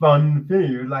a fun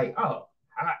thing. Like, oh,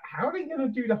 how are they gonna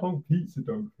do the whole Pizza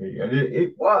Dog thing? And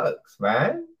it works,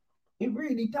 man. It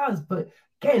really does. But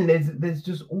again, there's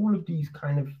just all of these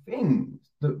kind of things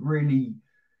that really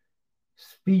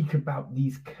speak about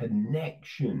these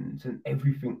connections and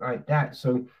everything like that.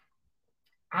 So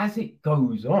as it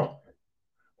goes on,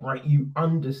 right, you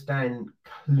understand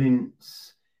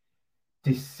Clint's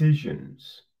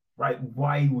decisions, right?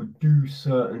 Why he would do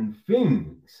certain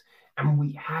things. And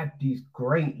we have these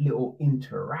great little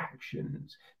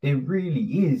interactions. There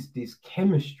really is this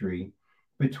chemistry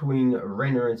between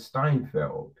Renner and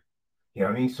Steinfeld. You know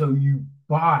what I mean? So you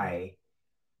buy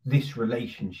this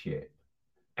relationship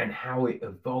and how it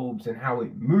evolves and how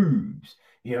it moves.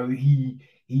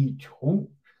 He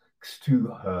talks to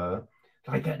her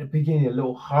like at the beginning a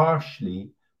little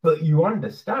harshly, but you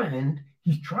understand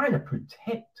he's trying to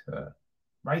protect her,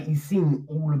 right? He's seeing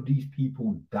all of these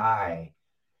people die,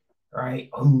 right,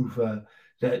 over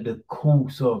the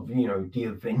course of the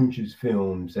Avengers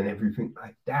films and everything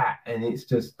like that. And it's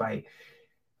just like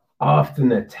after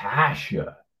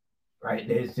Natasha, right,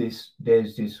 there's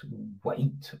this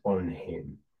weight on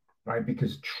him, right?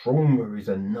 Because trauma is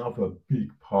another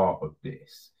big part of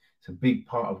this. It's a big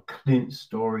part of Clint's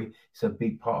story. It's a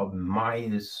big part of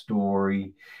Maya's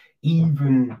story.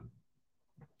 Even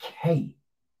Kate,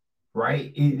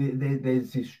 right?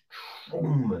 There's this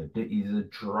trauma that is a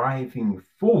driving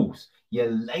force.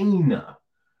 Yelena,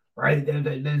 right?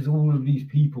 There's all of these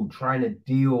people trying to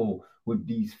deal with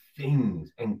these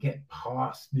things and get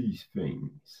past these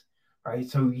things, right?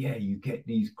 So yeah, you get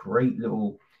these great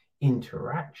little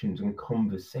interactions and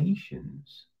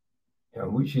conversations,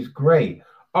 which is great.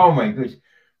 Oh my gosh,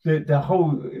 the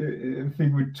whole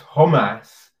thing with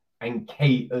Thomas and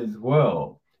Kate as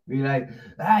well. Be like,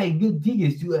 hey, good thing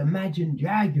is to imagine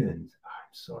dragons.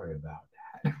 I'm sorry about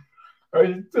that.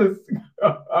 It's just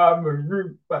I'm a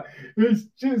root, but it's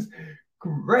just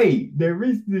great. There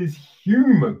is this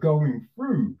humor going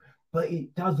through, but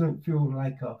it doesn't feel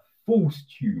like a forced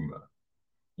humor.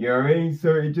 You know what I mean?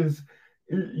 So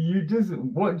you just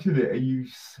watching it and you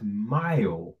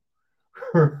smile,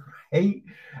 right?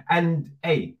 And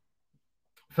hey,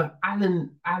 for Alex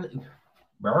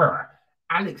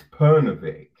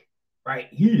Pernovic, right?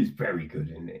 He is very good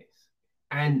in this,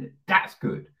 and that's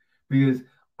good because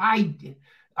I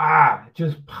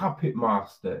just Puppet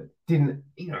Master didn't.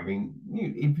 I mean,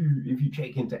 if you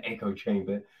check into Echo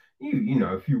Chamber, You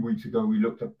know, a few weeks ago we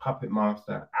looked at Puppet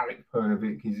Master. Alec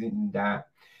Pernovic is in that,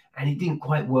 and it didn't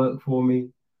quite work for me.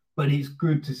 But it's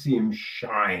good to see him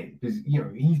shine because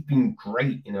he's been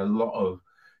great in a lot of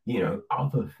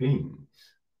other things.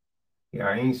 Yeah,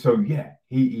 and so yeah,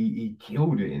 he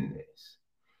killed it in this.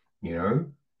 You know,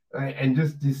 and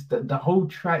just the whole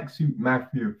tracksuit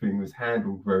mafia thing was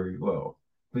handled very well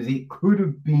because it could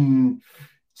have been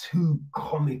too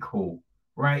comical,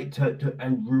 right?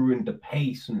 And ruin the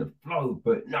pace and the flow,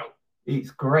 but no,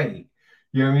 it's great.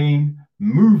 You know what I mean?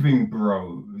 Moving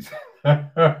Bros. Oh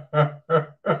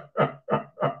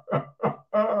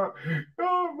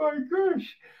my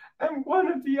gosh. And one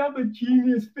of the other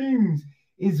genius things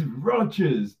is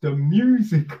Rogers, the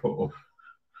musical.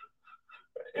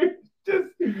 It's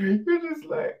you're just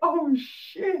like, oh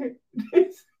shit,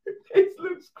 this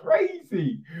looks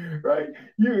crazy, right?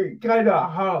 You kind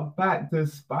of hark back to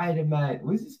Spider-Man.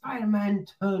 Was it Spider-Man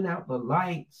Turn Out the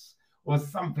Lights or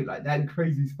something like that?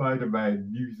 Crazy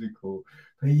Spider-Man musical.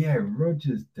 But yeah,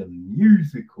 Rogers the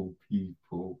musical,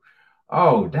 people.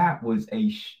 Oh, that was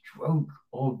a stroke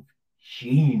of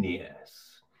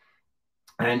genius.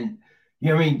 And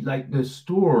I mean, like the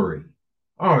story.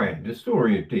 Oh man, the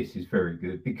story of this is very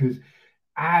good because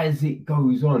as it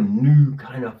goes on, new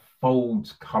kind of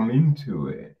folds come into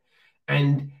it.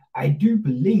 And I do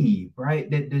believe, right,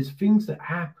 that there's things that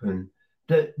happen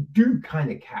that do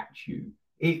kind of catch you.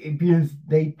 Because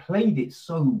they played it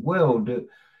so well that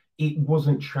it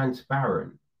wasn't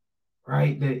transparent,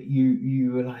 right? That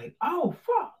you were like, oh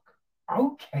fuck,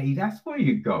 okay, that's where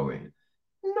you're going.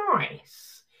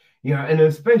 Nice. And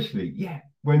especially, yeah,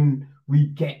 when we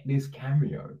get this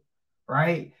cameo,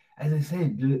 right? As I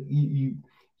said, you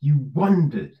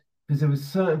wondered because there were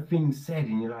certain things said,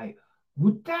 and you're like,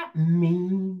 would that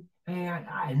mean? And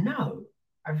I know.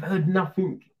 I've heard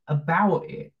nothing about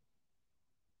it,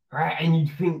 right? And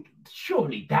you'd think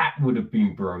surely that would have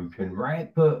been broken,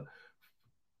 right? But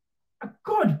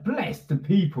God bless the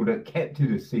people that kept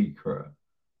it a secret,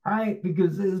 right?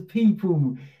 Because there's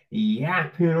people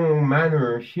yapping all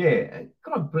manner of shit. And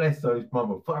God bless those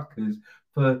motherfuckers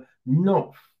for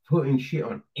not putting shit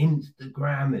on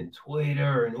Instagram and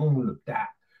Twitter and all of that.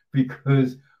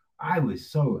 Because I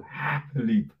was so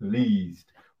happily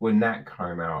pleased when that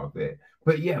came out of it.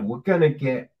 But yeah,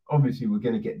 obviously we're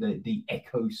gonna get the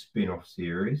Echo spin-off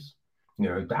series.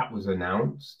 That was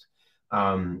announced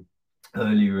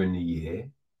earlier in the year.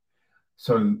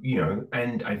 So,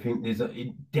 and I think there's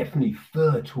definitely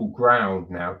fertile ground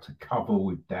now to cover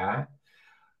with that.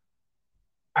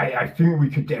 I think we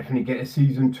could definitely get a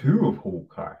season 2 of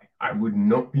Hawkeye. I would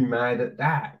not be mad at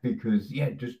that because,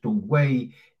 yeah, just the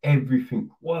way everything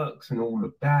works and all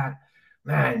of that,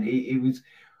 man, it was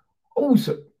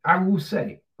also, I will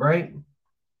say, right?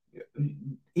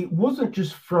 It wasn't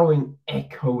just throwing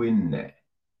Echo in there,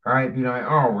 right? Be like,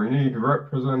 oh, we need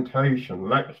representation,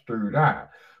 let's do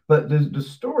that. But the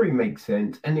story makes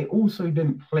sense, and it also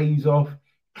then plays off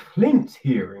Clint's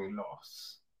hearing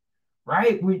loss,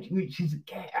 right? Which is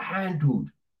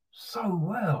handled so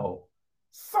well,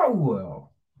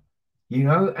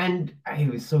 And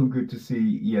it was so good to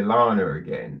see Yelena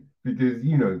again because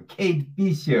Kate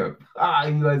Bishop,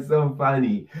 you are so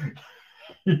funny.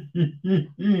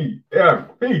 Yeah,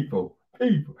 people.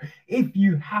 If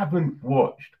you haven't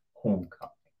watched Hawkeye,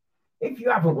 if you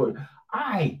haven't watched,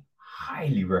 I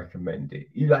highly recommend it.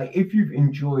 If you've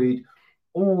enjoyed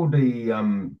all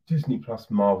the Disney Plus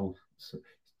Marvel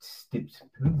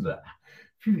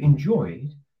if you've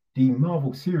enjoyed the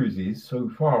Marvel series so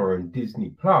far on Disney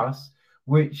Plus,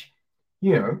 which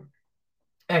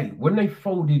hey, when they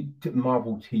folded to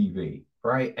Marvel TV,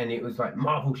 right, and it was like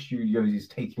Marvel Studios is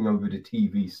taking over the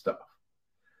TV stuff,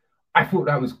 I thought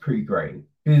that was pretty great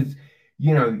because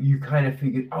you kind of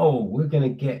figured, oh, we're gonna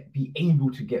be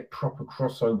able to get proper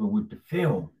crossover with the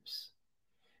films,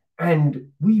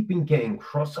 and we've been getting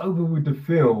crossover with the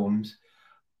films,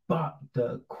 but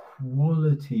the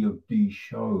quality of these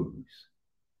shows,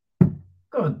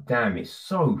 god damn, it's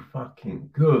so fucking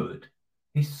good.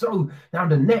 It's so now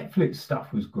the Netflix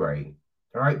stuff was great,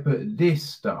 all right, but this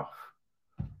stuff,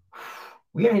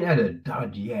 we ain't had a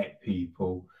dud yet,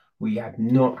 people. We have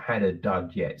not had a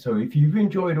dud yet. So if you've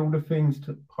enjoyed all the things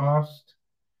to past,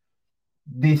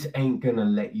 this ain't gonna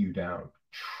let you down.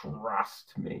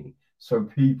 Trust me. So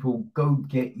people, go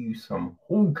get you some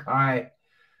Hawkeye,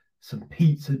 some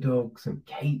Pizza Dog, some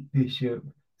Kate Bishop,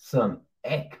 some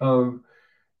Echo.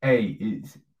 Hey,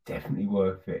 it's definitely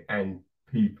worth it. And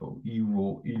people, you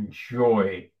will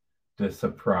enjoy the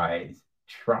surprise.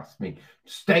 Trust me.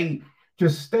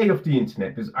 Just stay off the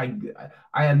internet because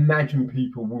I imagine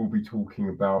people will be talking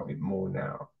about it more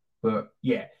now. But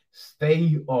yeah,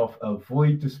 Stay off,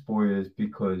 avoid the spoilers,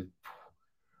 because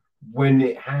when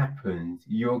it happens,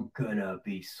 you're gonna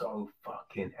be so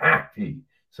fucking happy.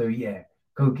 So yeah,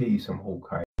 go get you some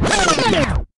Hawkeye.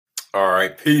 All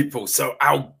right, people. So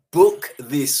our book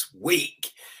this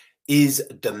week is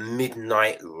The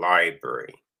Midnight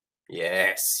Library.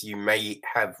 Yes, you may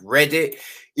have read it.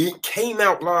 It came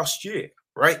out last year,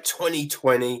 right?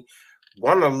 2020.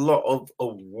 Won a lot of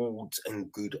awards and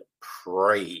good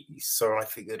praise. So I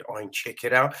figured I'd check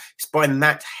it out. It's by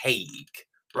Matt Haig,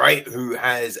 right? Who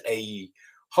has a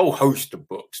whole host of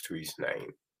books to his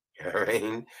name. You know what I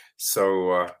mean?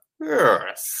 So,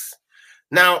 yes.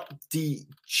 Now, the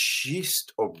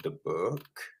gist of the book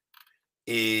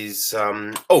is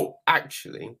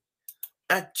actually,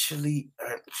 I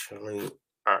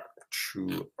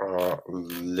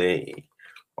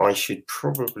should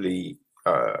probably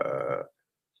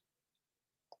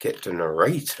get the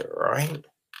narrator, right?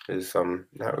 Because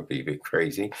that would be a bit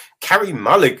crazy. Carey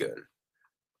Mulligan.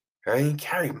 Right?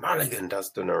 Carey Mulligan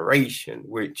does the narration,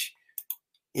 which,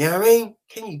 you know what I mean?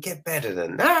 Can you get better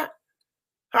than that?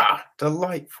 Ah,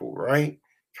 delightful, right?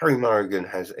 Carey Mulligan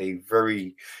has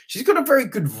she's got a very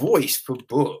good voice for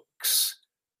books.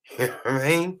 You know what I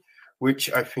mean?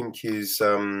 Which I think is,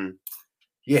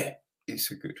 yeah,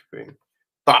 it's a good thing.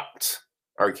 But,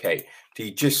 okay,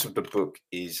 the gist of the book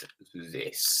is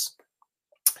this.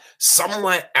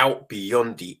 Somewhere out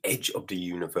beyond the edge of the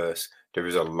universe, there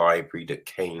is a library that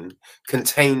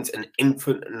contains an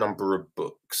infinite number of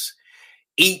books,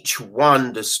 each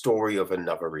one the story of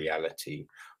another reality.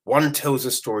 One tells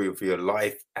a story of your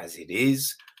life as it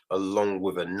is, along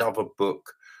with another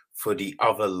book for the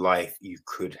other life you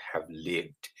could have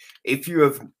lived. If you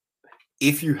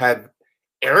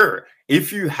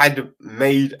had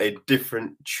made a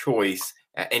different choice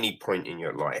at any point in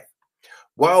your life,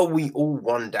 while we all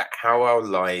wonder how our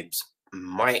lives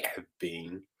might have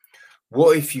been,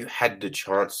 what if you had the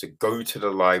chance to go to the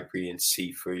library and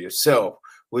see for yourself?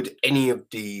 Would any of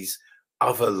these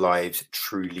other lives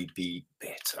truly be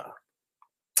better?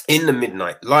 In The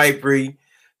Midnight Library,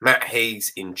 Matt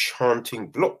Haig's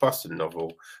enchanting blockbuster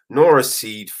novel, Nora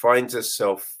Seed finds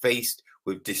herself faced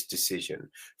with this decision,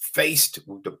 faced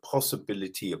with the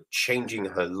possibility of changing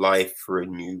her life for a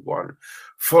new one,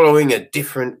 following a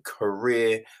different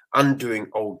career, undoing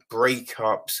old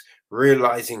breakups,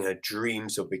 realizing her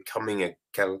dreams of becoming a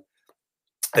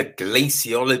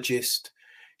glaciologist.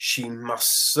 She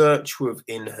must search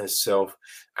within herself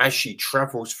as she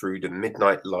travels through the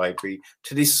Midnight Library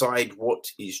to decide what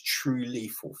is truly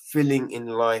fulfilling in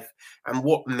life and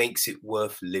what makes it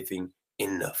worth living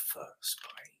in the first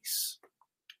place.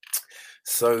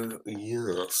 So,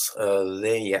 yes,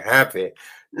 there you have it.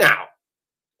 Now,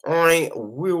 I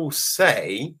will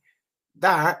say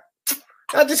that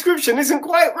that description isn't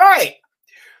quite right?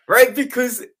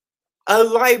 Because a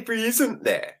library isn't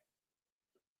there.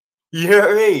 You know what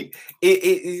I mean?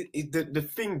 The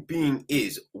thing being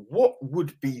is, what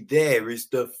would be there is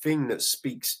the thing that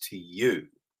speaks to you.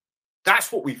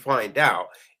 That's what we find out.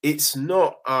 It's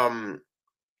not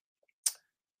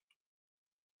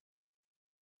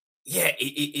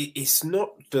it's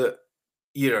not that,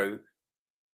 you know,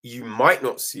 you might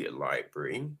not see a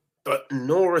library, but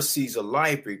Nora sees a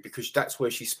library because that's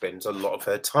where she spends a lot of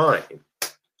her time.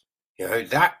 You know,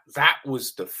 that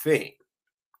was the thing.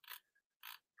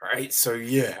 Right. So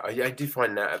yeah, I did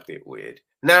find that a bit weird.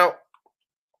 Now,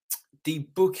 the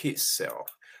book itself,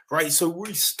 right? So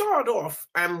we start off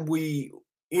and we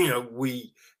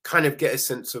kind of get a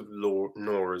sense of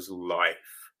Nora's life.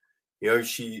 You know,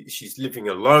 she's living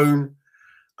alone.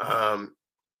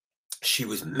 She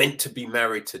was meant to be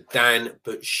married to Dan,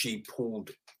 but she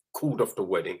called off the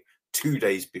wedding 2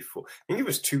 days before. I think it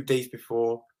was 2 days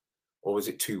before, or was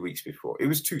it 2 weeks before? It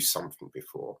was two something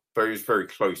before, but it was very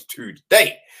close to the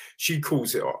date. She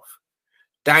calls it off.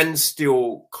 Dan's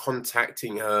still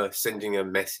contacting her, sending her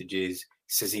messages,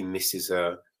 says he misses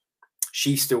her.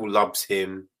 She still loves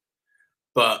him,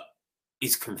 but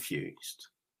is confused.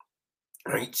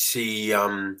 Right? She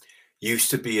used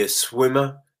to be a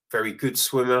swimmer, very good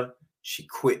swimmer. She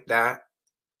quit that.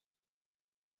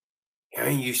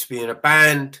 Used to be in a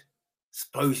band.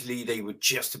 Supposedly they were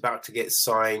just about to get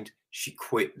signed. She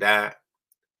quit that.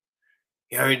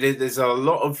 There's a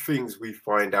lot of things we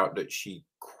find out that she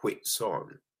quits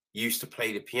on. Used to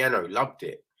play the piano, loved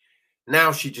it.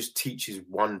 Now she just teaches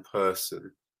one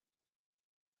person,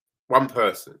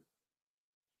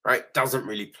 right? Doesn't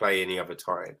really play any other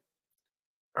time,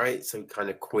 right? So kind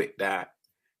of quit that.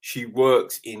 She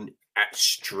works at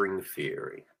String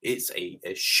Theory. It's a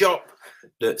shop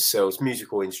that sells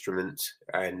musical instruments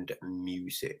and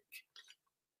music,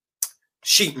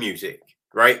 sheet music.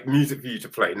 right? Music for you to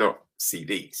play, not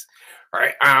CDs,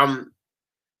 right?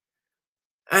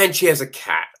 And she has a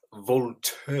cat,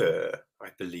 Voltaire, I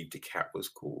believe the cat was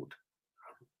called.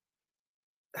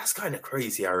 That's kind of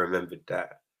crazy. I remembered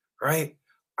that, right?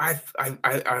 I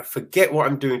forget what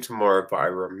I'm doing tomorrow, but I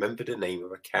remember the name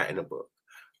of a cat in a book.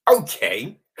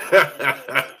 Okay.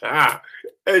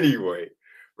 Anyway,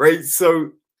 right?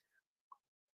 So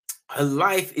her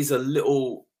life is a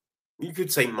little, you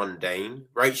could say, mundane,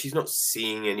 right? She's not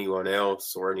seeing anyone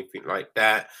else or anything like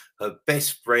that. Her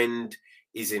best friend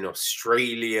is in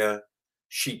Australia.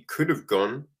 She could have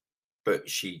gone, but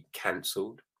she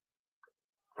cancelled,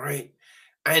 right?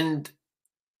 And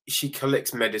she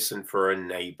collects medicine for her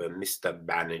neighbor, Mr.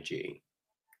 Banerjee.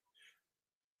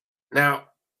 Now,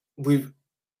 with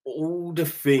all the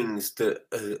things that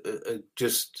are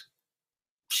just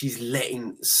she's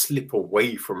letting slip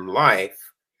away from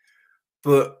life,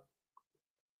 but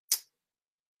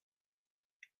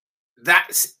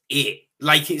that's it.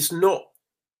 Like, it's not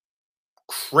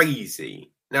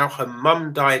crazy. Now, her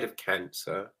mum died of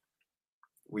cancer.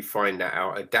 We find that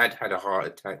out. Her dad had a heart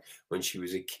attack when she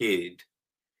was a kid.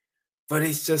 But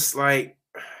it's just like,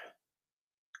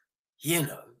 you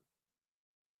know,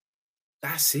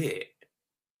 that's it.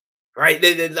 Right?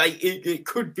 Like, it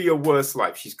could be a worse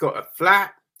life. She's got a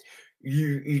flat.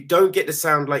 You don't get to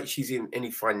sound like she's in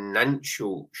any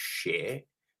financial shit.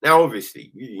 Now,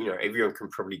 obviously, you know, everyone can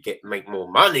probably make more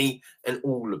money and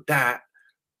all of that.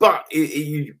 But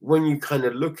when you kind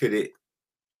of look at it,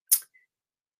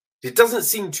 it doesn't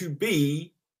seem to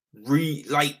be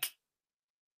like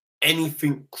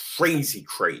anything crazy,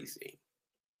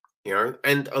 you know?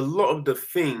 And a lot of the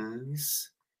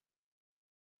things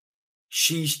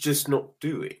she's just not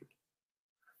doing.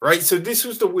 Right? So this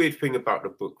was the weird thing about the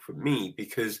book for me,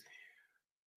 because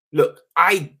look,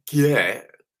 I get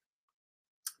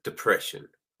depression,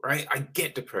 right? I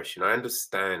get depression. I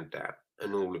understand that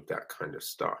and all of that kind of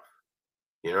stuff,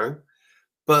 you know?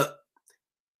 But,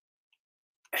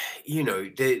 you know,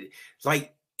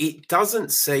 like, it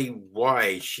doesn't say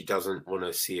why she doesn't want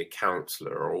to see a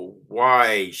counselor or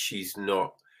why she's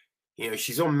not, you know,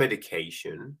 she's on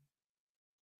medication,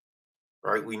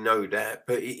 right? We know that.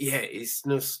 But yeah, it's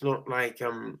just not like,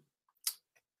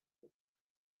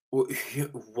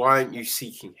 why aren't you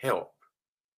seeking help?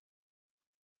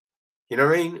 You know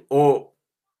what I mean? Or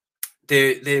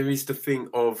there is the thing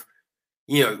of,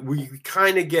 you know, we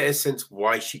kind of get a sense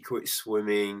why she quit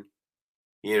swimming,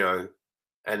 you know,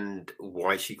 and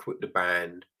why she quit the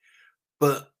band.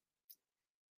 But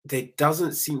there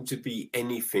doesn't seem to be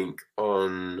anything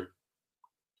on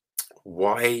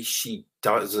why she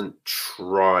doesn't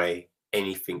try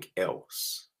anything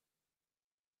else.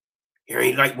 You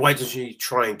know, like, why doesn't she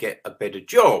try and get a better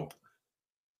job?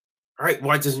 Right?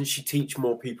 Why doesn't she teach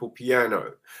more people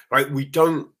piano? Right? We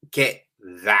don't get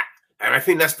that. And I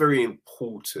think that's very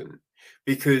important,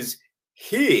 because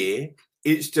here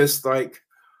it's just like,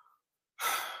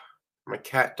 my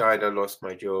cat died, I lost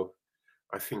my job,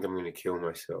 I think I'm going to kill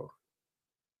myself.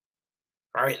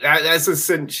 Right? That's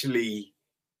essentially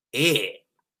it.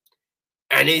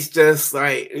 And it's just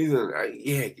like,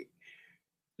 yeah,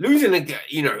 losing a,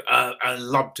 you know, a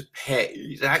loved pet,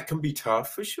 that can be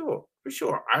tough for sure. For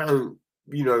sure. I don't,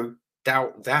 you know,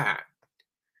 doubt that.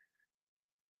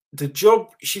 The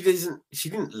job, she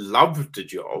didn't love the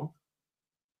job.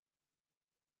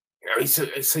 You know,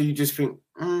 so you just think,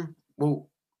 well,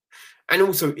 and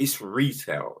also it's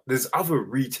retail. There's other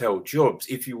retail jobs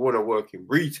if you want to work in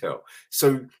retail.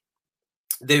 So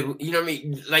there, you know what I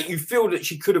mean? Like, you feel that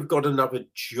she could have got another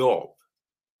job.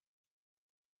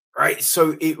 Right.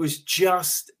 So it was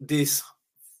just this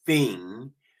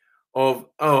thing of,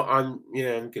 oh, I'm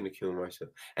gonna kill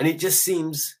myself. And it just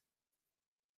seems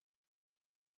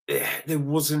there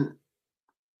wasn't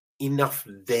enough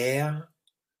there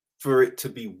for it to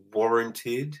be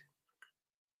warranted,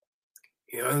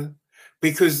 you know,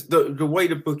 because the way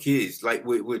the book is, like,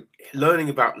 we're learning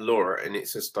about Laura, and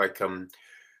it's just like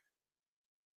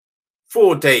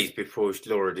 4 days before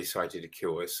Laura decided to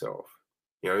kill herself,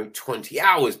 you know, 20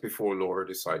 hours before Laura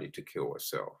decided to kill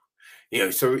herself, you know.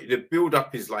 So the build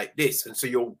up is like this, and so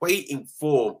you're waiting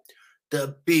for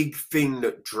the big thing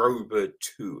that drove her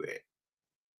to it,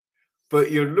 but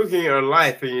you're looking at her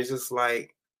life and you're just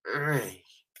like,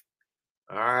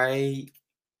 I,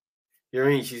 you know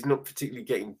what I mean? She's not particularly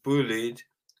getting bullied.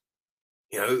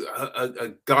 You know,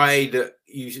 a guy that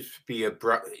used to be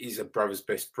is a brother's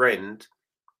best friend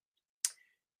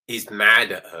is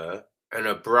mad at her, and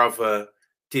her brother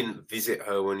didn't visit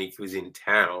her when he was in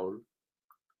town.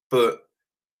 But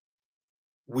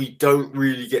we don't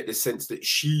really get the sense that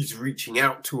she's reaching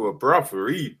out to her brother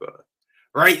either.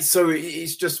 right? So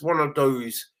it's just one of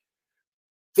those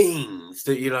things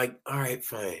that you're like, all right,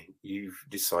 fine, you've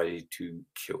decided to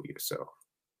kill yourself.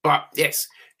 But yes,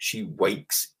 she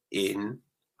wakes in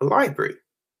a library,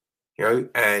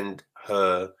 and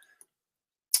her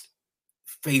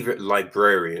favorite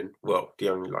librarian, well, the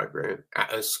only librarian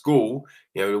at her school,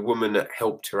 the woman that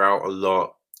helped her out a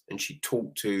lot and she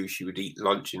talked to, she would eat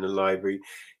lunch in the library.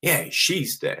 Yeah,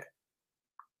 she's there,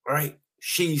 right?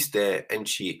 She's there and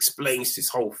she explains this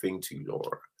whole thing to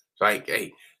Laura. Like,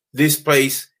 hey, this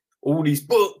place, all these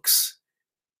books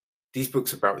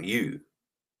are about you.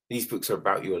 These books are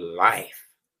about your life,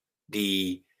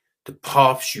 the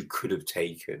paths you could have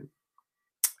taken.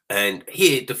 And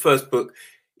here, the first book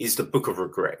is the Book of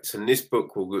Regrets. And this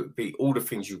book will be all the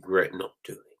things you regret not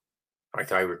doing.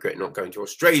 Like, I regret not going to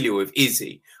Australia with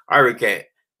Izzy. I regret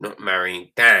not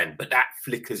marrying Dan, but that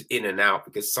flickers in and out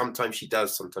because sometimes she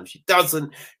does, sometimes she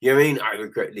doesn't. You know what I mean? I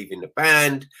regret leaving the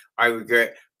band. I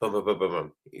regret bum, bum, bum, bum,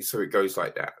 bum. So it goes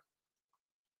like that.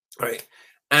 Right.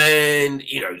 And,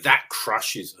 that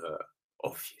crushes her,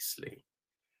 obviously.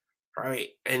 Right.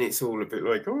 And it's all a bit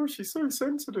like, oh, she's so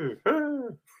sensitive.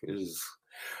 But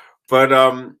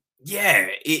yeah,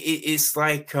 it's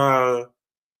like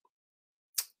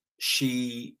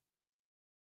she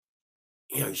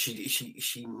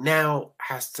she now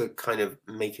has to kind of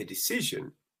make a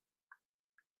decision,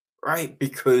 right?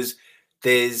 Because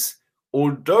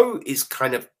although it's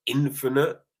kind of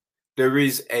infinite, there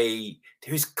is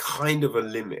kind of a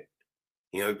limit,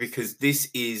 because this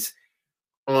is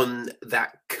on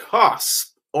that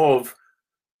cusp of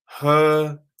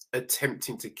her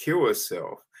attempting to kill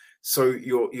herself. So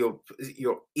you're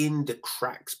in the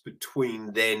cracks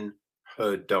between then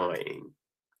her dying,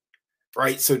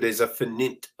 right? So there's a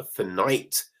finite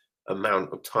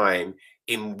amount of time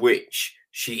in which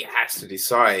she has to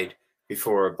decide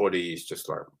before her body is just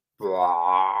like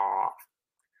blah.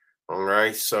 All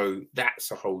right, so that's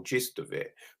the whole gist of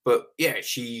it. But yeah,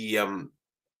 she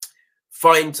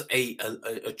finds a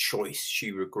choice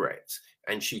she regrets,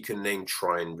 and she can then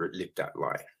try and live that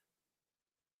life,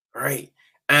 right?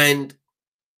 And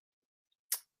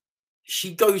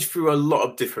she goes through a lot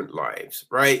of different lives,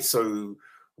 right? So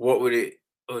what would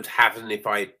happen if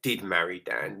I did marry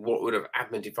Dan? What would have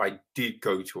happened if I did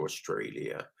go to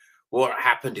Australia? What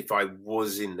happened if I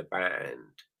was in the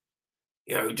band?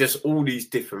 Just all these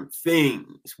different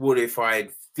things. What if I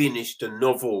had finished a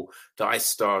novel that I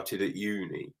started at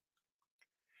uni?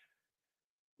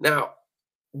 Now,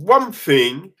 one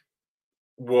thing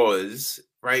was,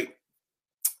 right,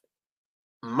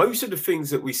 most of the things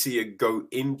that we see her go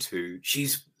into,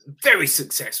 she's very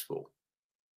successful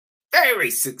at.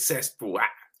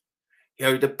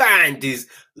 The band is,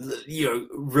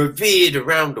 revered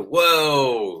around the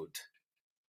world,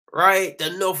 right?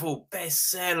 The novel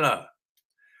bestseller,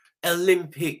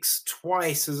 Olympics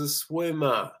twice as a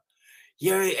swimmer,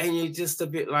 and you're just a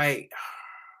bit like,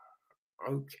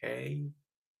 okay,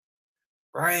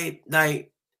 right?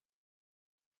 Like,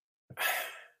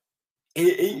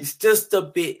 it's just a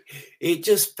bit, it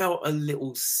just felt a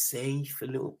little safe, a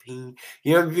little peen,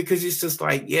 because it's just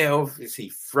like, yeah,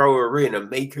 obviously throw her in and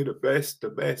make her the best,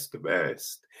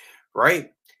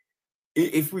 right?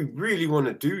 If we really want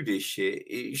to do this shit,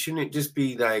 it shouldn't just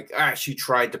be like, she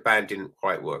tried, the band didn't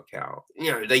quite work out.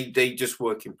 They just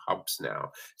work in pubs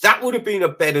now. That would have been a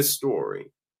better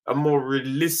story, a more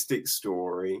realistic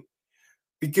story,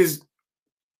 because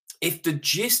if the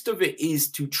gist of it is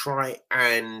to try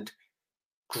and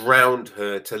ground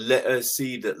her, to let her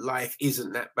see that life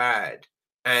isn't that bad,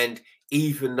 and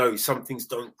even though some things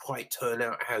don't quite turn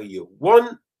out how you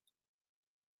want,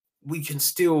 we can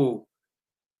still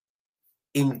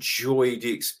enjoy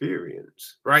the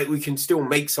experience, right? We can still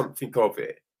make something of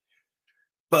it.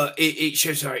 But it's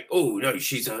just like, oh no,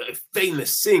 she's a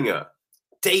famous singer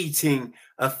dating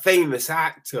a famous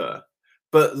actor,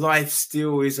 but life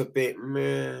still is a bit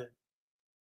meh.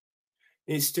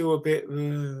 It's still a bit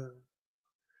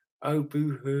oh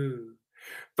boo-hoo.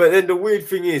 But then the weird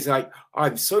thing is, like,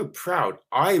 I'm so proud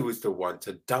I was the one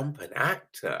to dump an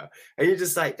actor. And you're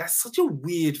just like, that's such a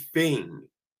weird thing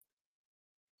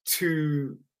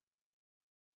to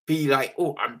be like,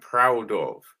 oh, I'm proud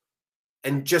of.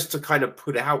 And just to kind of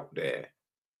put out there,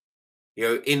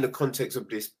 in the context of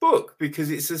this book, because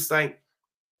it's just like,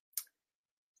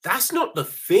 that's not the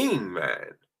thing,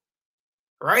 man.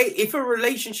 Right? If a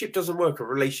relationship doesn't work, a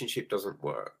relationship doesn't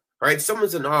work. Right? If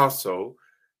someone's an arsehole,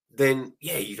 then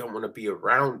yeah, you don't want to be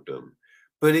around them.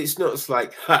 But it's not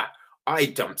like, I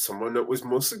dumped someone that was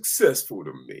more successful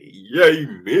than me. Yay,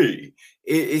 me.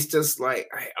 It's just like,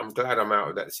 I'm glad I'm out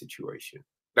of that situation.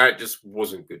 That just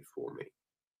wasn't good for me.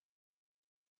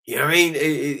 You know what I mean?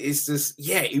 It's just,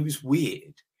 yeah, it was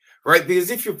weird, right? Because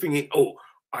if you're thinking, oh,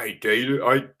 I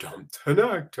dumped an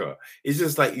actor, it's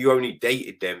just like you only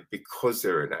dated them because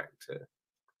they're an actor,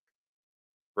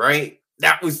 right?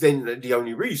 That was then the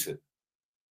only reason.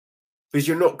 Because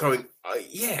you're not going,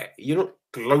 yeah, you're not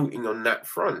gloating on that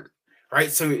front,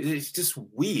 right? So it's just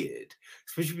weird,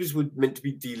 especially because we're meant to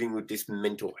be dealing with this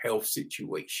mental health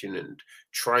situation and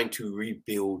trying to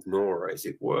rebuild Nora, as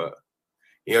it were.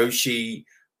 You know, she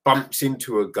bumps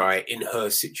into a guy in her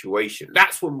situation.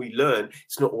 That's when we learn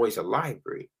it's not always a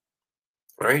library,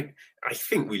 right? I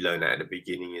think we learn that at the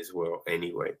beginning as well,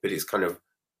 anyway, but it's kind of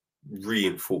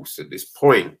reinforced at this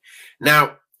point.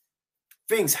 Now,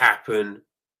 things happen,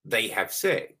 they have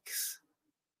sex,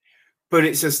 but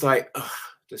it's just like, ugh,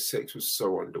 the sex was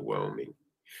so underwhelming.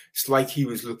 It's like he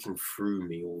was looking through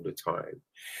me all the time.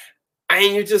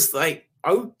 And you're just like,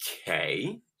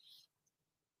 okay,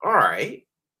 all right,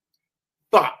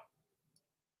 but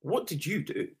what did you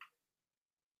do?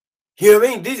 You know what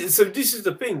I mean? This is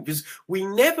the thing, because we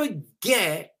never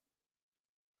get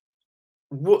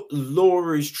what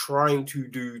Laura is trying to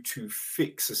do to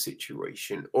fix a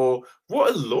situation, or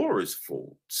what are Laura's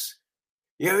faults.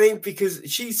 You know what I mean? Because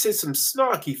she says some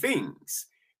snarky things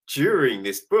during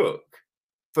this book,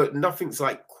 but nothing's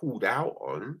like called out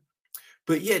on.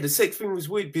 But yeah, the sex thing was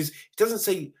weird because it doesn't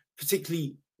say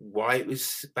particularly why it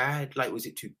was bad. Like, was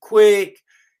it too quick?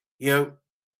 You know,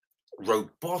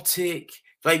 robotic?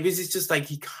 Like, this is just like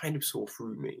he kind of saw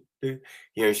through me. You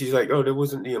know, she's like, oh, there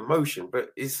wasn't the emotion, but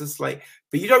it's just like,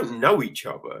 but you don't know each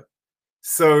other.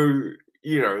 So,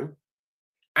 you know,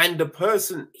 and the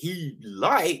person he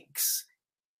likes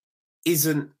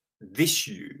isn't this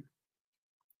you,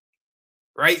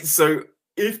 right? So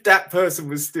if that person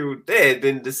was still there,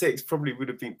 then the sex probably would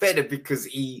have been better because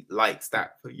he likes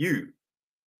that for you.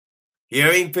 You know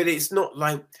what I mean? But it's not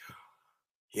like,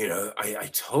 you know, I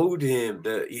told him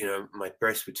that, you know, my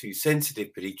breasts were too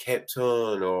sensitive, but he kept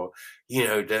on, or, you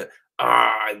know, that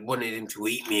I wanted him to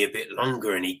eat me a bit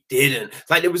longer and he didn't.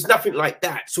 Like, there was nothing like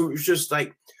that. So it was just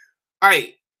like, all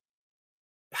right,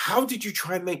 how did you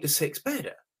try and make the sex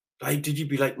better? Like, did you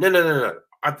be like, no,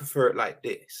 I prefer it like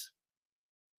this?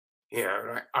 You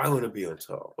know, like, I want to be on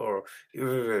top, or you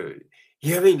know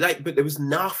what I mean? Like, but there was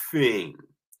nothing.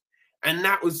 And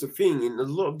that was the thing in a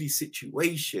lot of these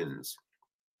situations.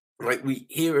 Like, we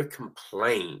hear a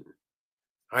complaint.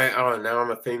 Oh, now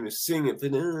I'm a famous singer, but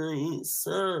it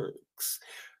sucks.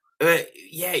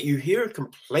 Yeah, you hear a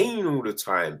complaint all the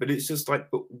time, but it's just like,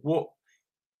 but what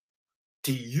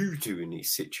do you do in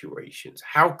these situations?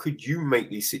 How could you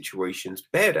make these situations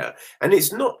better? And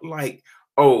it's not like,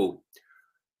 oh,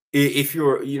 if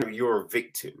you're, you know, you're a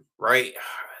victim, right?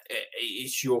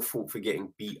 It's your fault for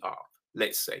getting beat up,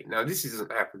 let's say. Now, this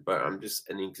doesn't happen, but I'm just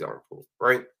an example,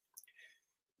 right?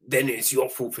 Then it's your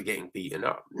fault for getting beaten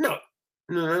up. No.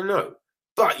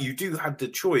 But you do have the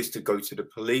choice to go to the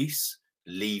police,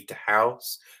 leave the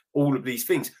house, all of these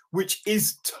things, which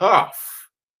is tough.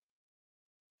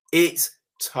 It's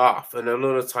tough. And a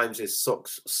lot of times there's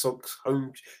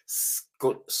Stockholm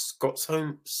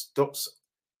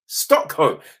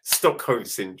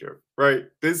syndrome, right?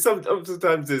 There's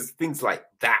sometimes there's things like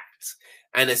that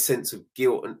and a sense of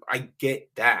guilt. And I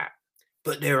get that.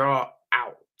 But there are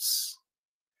outs.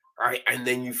 Right, and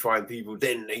then you find people.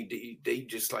 Then they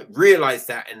just like realize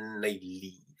that, and they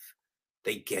leave.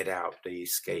 They get out. They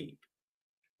escape.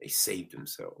 They save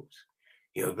themselves.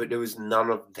 You know, but there was none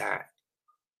of that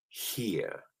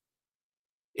here.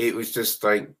 It was just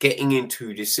like getting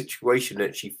into this situation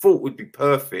that she thought would be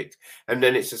perfect, and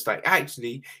then it's just like,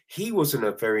 actually, he wasn't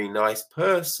a very nice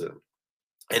person,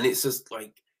 and it's just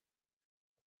like,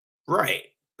 right,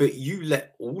 but you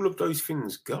let all of those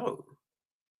things go.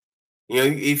 You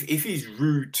know, if he's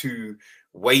rude to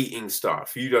waiting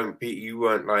staff, you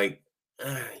weren't like,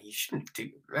 you shouldn't do,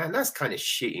 man. That's kind of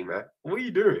shitty, man. What are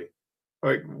you doing?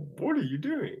 Like, what are you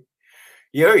doing?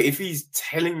 You know, if he's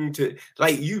telling you to,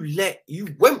 like,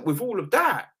 you went with all of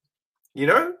that. You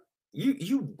know,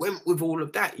 you went with all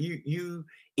of that. You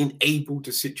enabled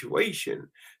the situation.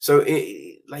 So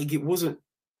it wasn't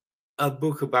a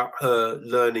book about her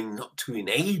learning not to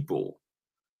enable.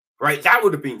 Right, that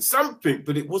would have been something,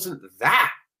 but it wasn't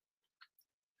that.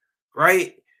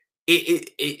 Right,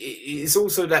 it's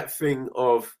also that thing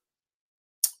of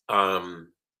oh,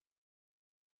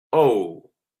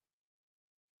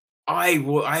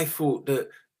 I thought that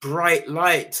bright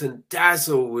lights and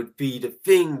dazzle would be the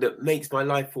thing that makes my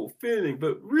life fulfilling,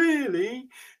 but really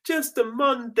just the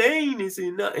mundane is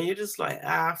enough. And you're just like,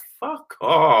 fuck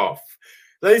off.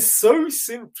 They're so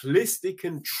simplistic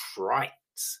and trite.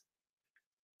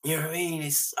 You know what I mean?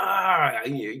 It's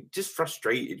it just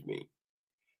frustrated me.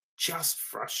 Just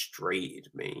frustrated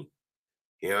me,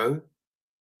 you know,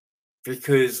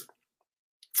 because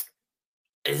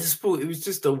it was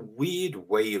just a weird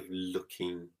way of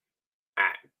looking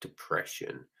at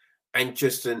depression and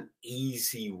just an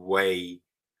easy way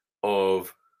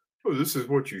of, oh, this is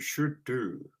what you should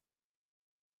do,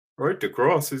 right? The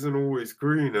grass isn't always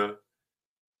greener.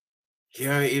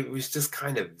 Yeah, it was just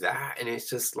kind of that, and it's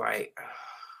just like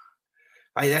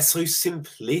that's so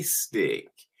simplistic,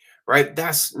 right?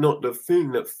 That's not the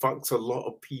thing that fucks a lot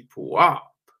of people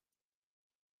up.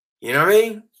 You know what I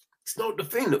mean? It's not the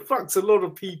thing that fucks a lot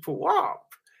of people up.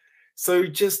 So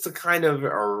just to kind of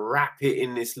wrap it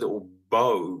in this little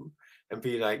bow and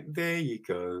be like, there you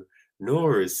go,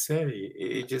 Nora's say,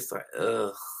 it just like,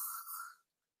 ugh.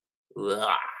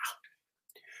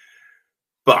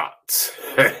 But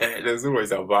there's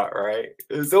always a but, right?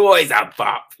 There's always a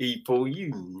but, people.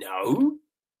 You know.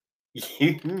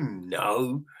 You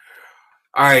know.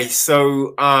 All right,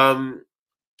 so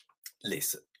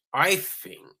listen, I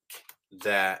think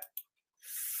that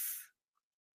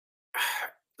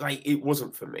like it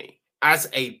wasn't for me. As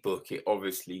a book, it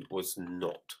obviously was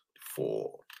not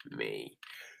for me.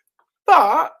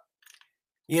 But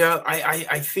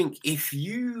I think if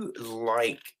you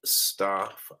like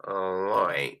stuff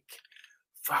like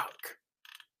fuck,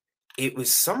 it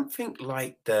was something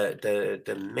like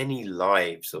the Many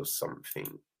Lives or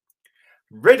something.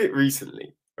 Read it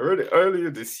recently. I read it earlier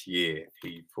this year,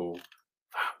 people.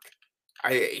 Fuck.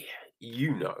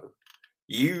 You know.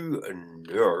 It's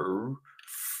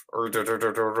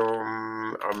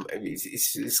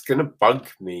gonna bug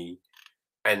me.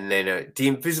 And then The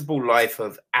Invisible Life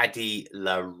of Addie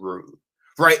LaRue.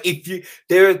 Right,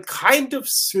 they're kind of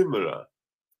similar.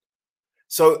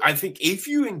 So I think if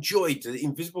you enjoyed The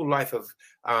Invisible Life of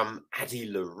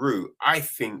Addie LaRue, I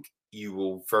think you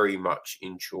will very much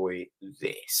enjoy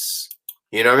this.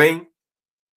 You know what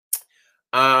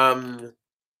I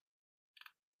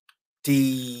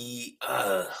mean?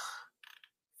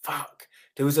 Fuck.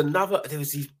 There was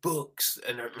these books,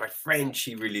 and my friend,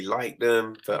 she really liked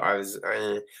them, but I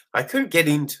couldn't get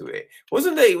into it. It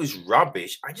wasn't that it was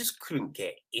rubbish, I just couldn't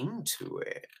get into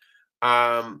it.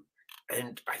 And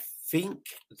I think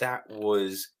that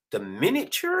was The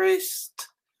Miniaturist,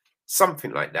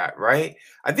 something like that, right?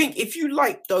 I think if you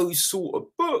like those sort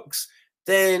of books,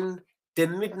 then The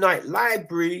Midnight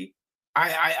Library,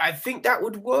 I think that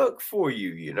would work for you.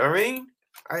 You know what I mean?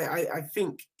 I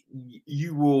think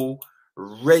you will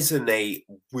resonate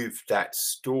with that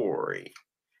story.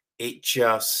 It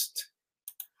just,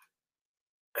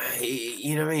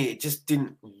 you know what I mean? It just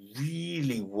didn't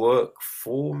really work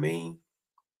for me,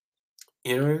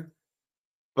 you know?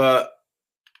 But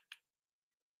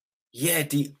yeah,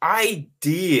 the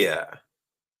idea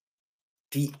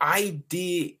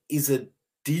is a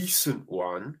decent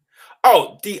one.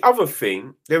 Oh,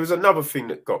 there was another thing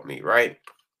that got me, right?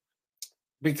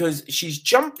 Because she's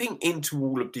jumping into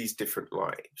all of these different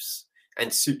lives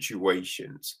and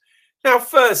situations. Now,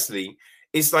 firstly,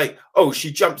 it's like, oh,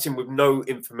 she jumps in with no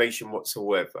information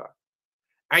whatsoever.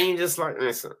 And you're just like,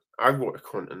 listen, I want a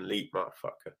quantum leap,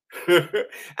 motherfucker.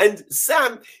 And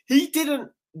Sam,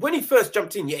 when he first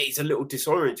jumped in, yeah, he's a little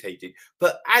disorientated.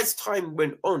 But as time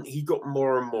went on, he got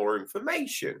more and more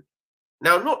information.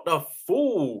 Now, not the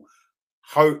full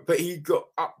hope, but he got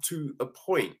up to a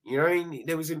point, you know,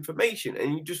 there was information.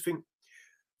 And you just think,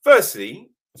 firstly,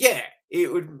 yeah,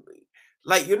 it would,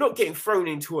 like, you're not getting thrown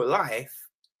into a life,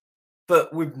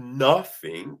 but with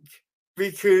nothing,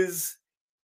 because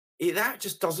that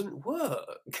just doesn't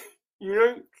work. You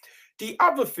know, the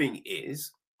other thing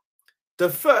is, the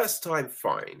first time,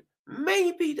 fine,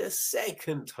 maybe the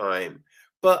second time,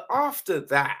 but after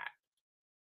that,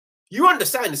 you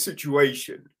understand the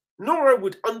situation. Nora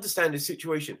would understand the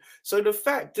situation. So the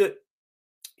fact that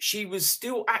she was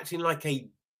still acting like a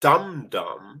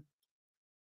dum-dum,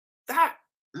 that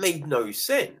made no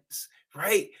sense,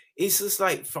 right? It's just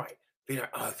like, fine, be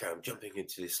like, okay, I'm jumping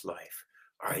into this life.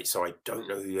 All right, so I don't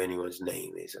know who anyone's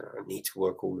name is, and I need to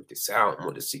work all of this out and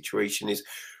what the situation is.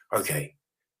 Okay,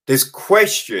 there's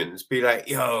questions. Be like,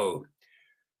 yo,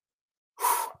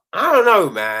 I don't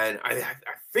know, man. I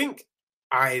think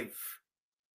I've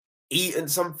eaten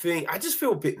something. I just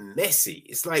feel a bit messy.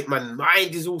 It's like my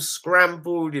mind is all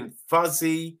scrambled and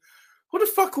fuzzy. What the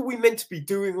fuck are we meant to be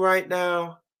doing right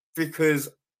now? Because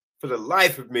for the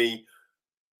life of me,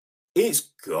 it's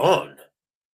gone.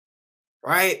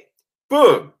 Right?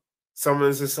 Boom.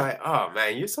 Someone's just like, oh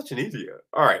man, you're such an idiot.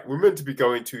 All right, we're meant to be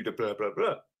going to the blah, blah,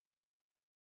 blah.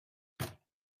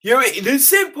 You know, in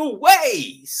simple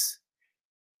ways.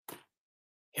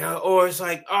 You know, or it's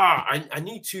like, I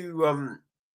need to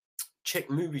check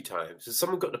movie times. Has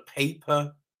someone got the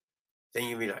paper? Then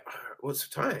you'll be like, what's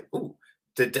the time? Oh,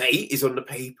 the date is on the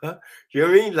paper. You know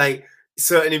what I mean? Like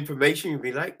certain information, you'll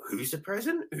be like, who's the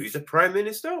president? Who's the prime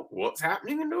minister? What's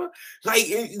happening in the world? Like,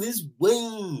 there's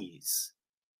ways.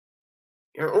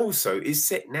 You know, also, it's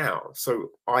set now.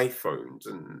 So iPhones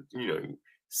and,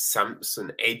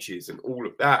 Samsung Edges and all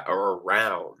of that are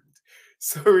around.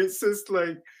 So it's just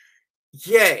like,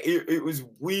 yeah, it was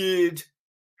weird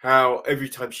how every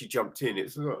time she jumped in,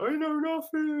 it's like, I know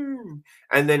nothing.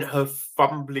 And then her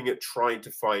fumbling at trying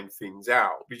to find things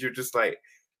out. Because you're just like,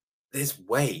 there's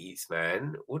ways,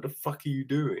 man. What the fuck are you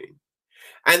doing?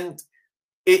 And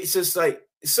it's just like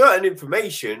certain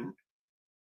information,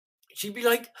 she'd be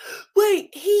like, wait,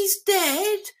 he's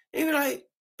dead? And you're like,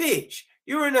 bitch,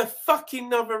 you're in a fucking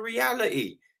another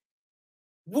reality.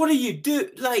 What are you doing?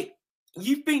 Like,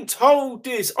 you've been told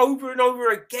this over and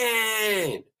over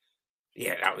again.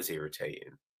 Yeah, that was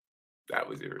irritating. That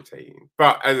was irritating.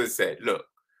 But as I said, look,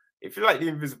 if you like The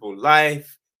Invisible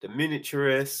Life, The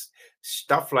Miniaturist,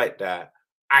 stuff like that,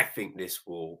 I think this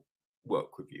will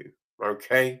work with you.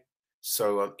 Okay?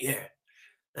 So, yeah,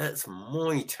 that's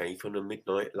my take on the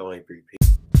Midnight Library.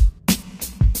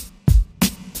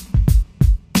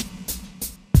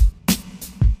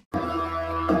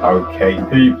 Okay,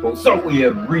 people, so we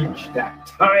have reached that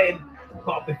time.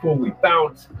 But before we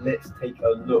bounce, let's take a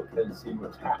look and see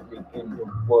what's happening in the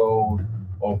world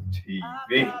of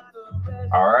TV.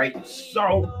 All right,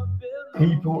 so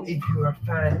people, if you're a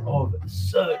fan of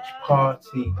Search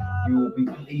Party, you will be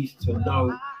pleased to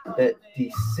know that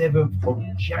the 7th of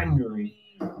January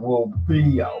will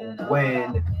be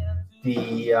when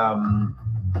the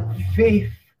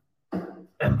 5th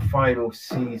and final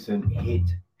season hit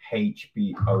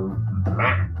HBO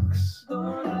Max.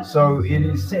 So it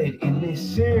is said in this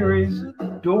series,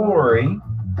 Dory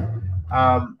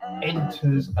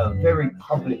enters a very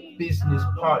public business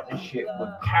partnership with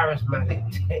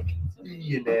charismatic tech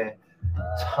billionaire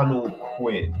Tunnel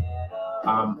Quinn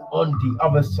on the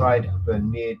other side of a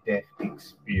near-death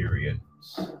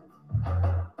experience.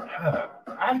 I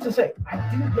have to say, I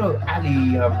didn't know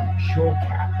Ali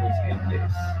Shawkat was in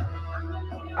this.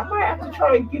 I might have to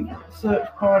try and give Search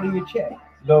Party a check,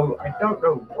 though I don't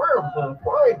know where I'm going to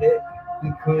find it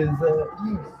because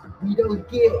we don't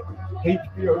get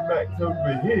HBO Max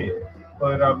over here.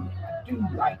 But I do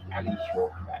like Ali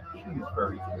Shawkat. She is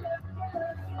very good.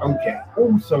 Okay,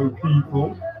 also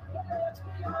people,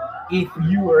 if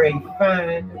you are a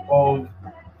fan of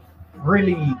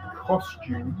frilly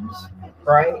costumes,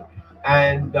 right?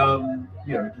 And the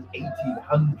 1800s,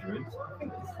 I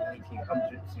think it's the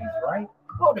 1800s, right?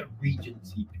 For the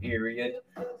Regency period,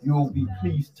 you'll be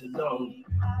pleased to know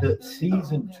that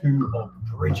season 2 of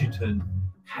Bridgerton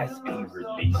has a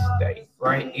release date,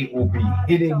 right? It will be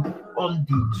hitting on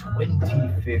the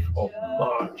 25th of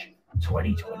March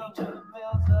 2022.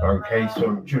 Okay,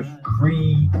 so just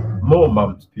 3 more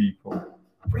months, people.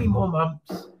 3 more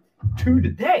months to the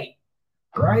day,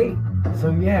 right?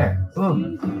 So yeah,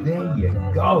 boom, there you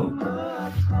go.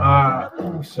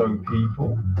 Also,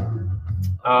 people,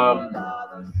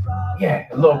 a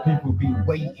lot of people have been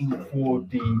waiting for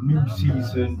the new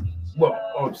season,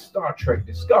 of Star Trek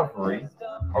Discovery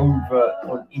over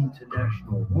on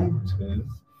international waters.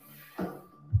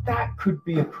 That could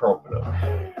be a problem.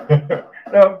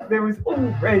 Now, there was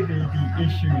already the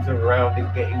issues around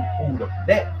it getting pulled off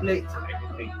Netflix and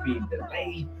everything being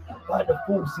delayed, but the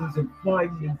 4th season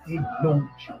finally did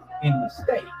launch in the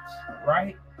States,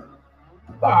 right?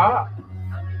 But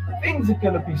things are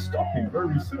going to be stopping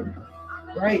very soon,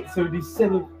 right? So the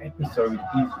 7th episode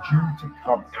is due to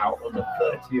come out on the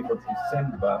 30th of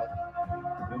December.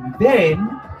 And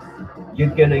then you're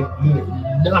going to get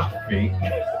nothing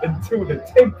until the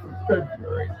 10th of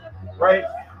February, right?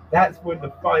 That's when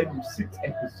the final 6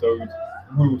 episodes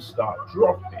will start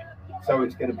dropping. So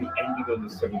it's going to be ending on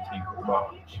the 17th of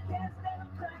March,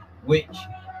 which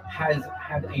has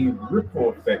had a ripple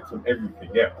effect on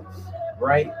everything else,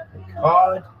 right?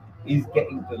 Picard is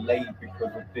getting delayed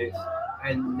because of this,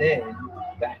 and then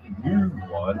that new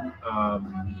one,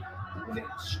 was it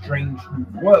Strange New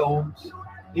Worlds,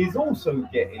 is also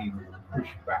getting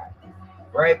pushed back,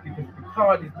 right? Because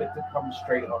Picard is meant to come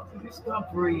straight after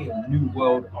Discovery and New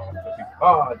World after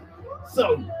Picard.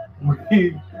 So with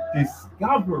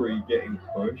Discovery getting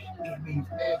pushed, it means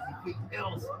everything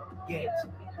else gets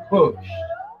pushed.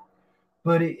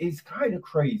 But it is kind of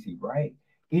crazy, right?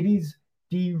 It is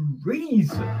the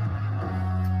reason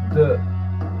that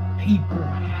people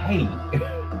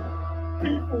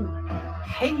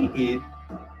hated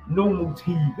normal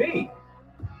TV,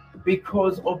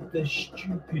 because of the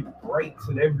stupid breaks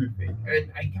and everything.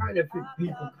 And I kind of think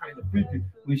people kind of figured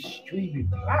with streaming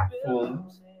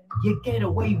platforms, you get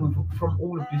away with from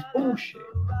all of this bullshit,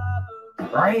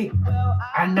 right?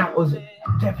 And that was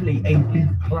definitely a big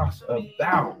plus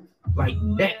about like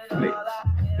Netflix,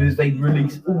 because they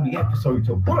release all the episodes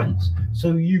at once,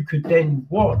 so you could then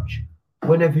watch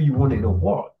whenever you wanted to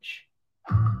watch,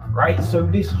 right? So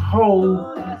this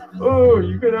whole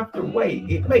you're gonna have to wait,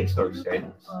 it makes no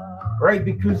sense, right?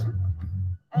 Because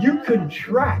you can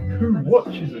track who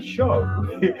watches a show.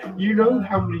 You know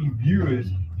how many viewers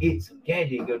it's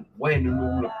getting and when and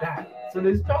all of that. So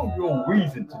there's no real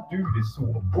reason to do this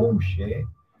sort of bullshit.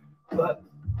 But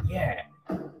yeah,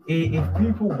 if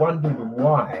people wondered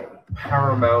why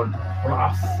Paramount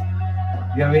Plus,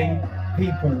 you know what I mean,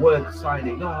 people weren't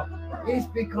signing up, it's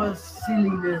because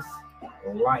silliness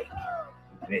like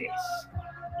this.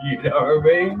 You know what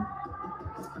I mean?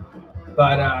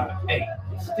 But hey,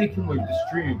 sticking with the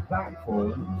streaming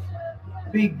platforms,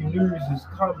 big news has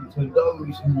come to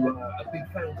those who are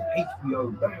big fans of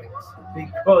HBO Max,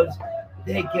 because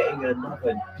they're getting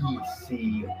another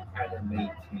DC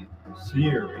animated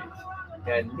series.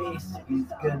 And this is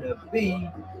gonna be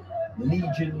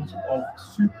Legions of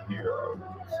Superheroes.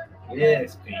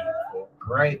 Yes, people,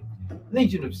 right?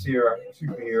 Legion of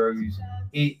Superheroes,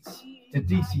 it's the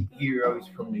DC heroes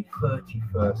from the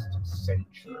 31st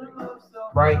century,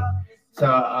 right? So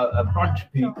a bunch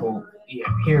of people,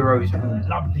 heroes who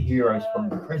love the heroes from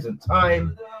the present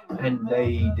time, and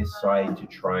they decide to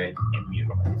try and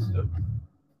emulate them.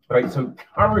 Right, so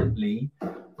currently,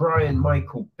 Brian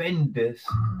Michael Bendis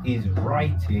is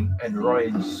writing and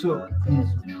Ryan Sook is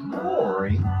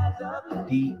drawing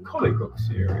the comic book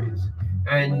series.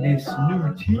 And this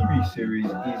new TV series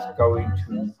is going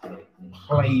to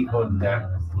play on that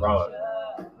run.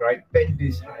 Right,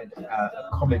 Bendis had a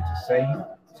comment to say.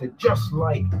 So just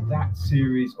like that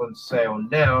series on sale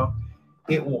now,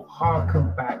 it will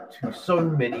harken back to so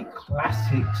many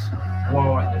classics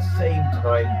while at the same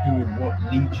time doing what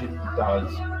Legion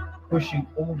does, pushing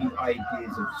all the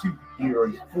ideas of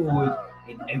superheroes forward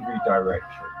in every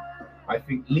direction. I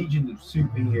think Legion of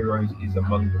Superheroes is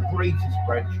among the greatest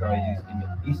franchises in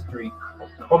the history of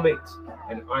comics,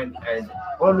 and I'm as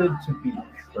honored to be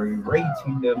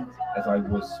creating them as I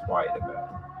was Spider-Man.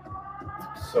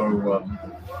 So,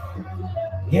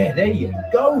 yeah, there you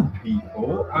go,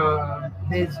 people.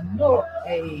 There's not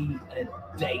a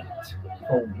date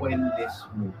for when this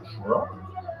will drop,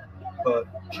 but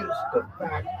just the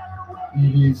fact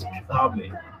it is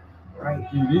coming, right?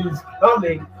 It is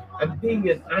coming, and being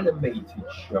an animated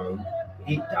show,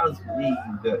 it does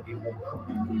mean that it will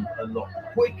probably move a lot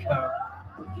quicker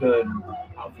than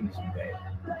others may.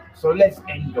 So let's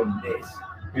end on this,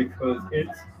 because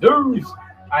it's news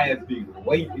I have been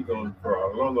waiting on for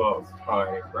a long ass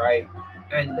time, right?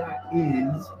 And that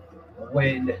is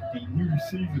when the new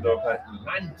season of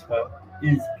Atlanta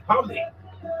is coming.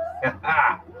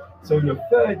 So the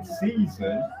third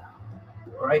season,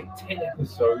 right, 10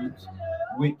 episodes,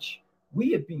 which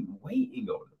we have been waiting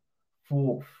on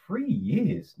for 3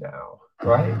 years now,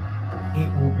 right? It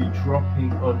will be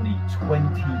dropping on the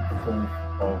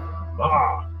 24th of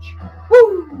March.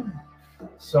 Woo!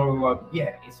 So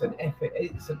yeah, it's an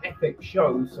epic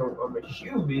show. So I'm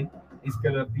assuming it's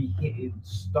gonna be hitting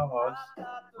stars,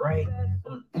 right,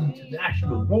 on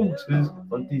international waters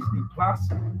on Disney Plus,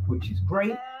 which is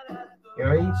great. You know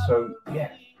what I mean? So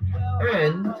yeah,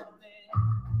 and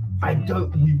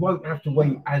we won't have to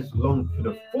wait as long for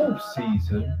the fourth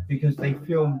season, because they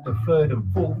filmed the third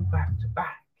and fourth back to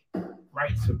back,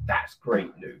 right? So that's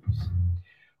great news.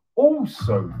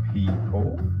 Also,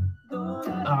 people,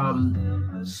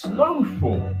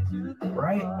 Snowfall,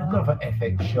 right? Another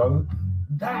FX show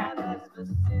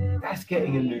that's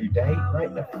getting a new date,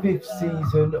 right? The fifth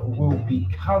season will be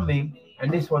coming,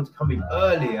 and this one's coming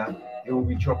earlier. It will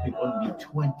be dropping on the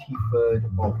 23rd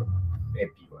of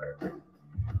February.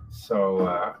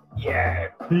 So yeah,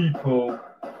 people,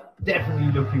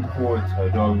 definitely looking forward to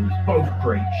those. Both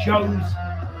great shows,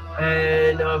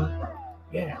 and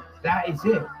yeah, that is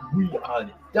it. We are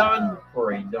done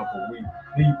for another week,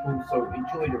 people. So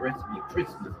enjoy the rest of your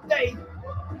Christmas day.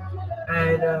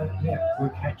 And yeah, we'll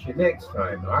catch you next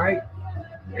time. All right.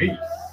 Peace.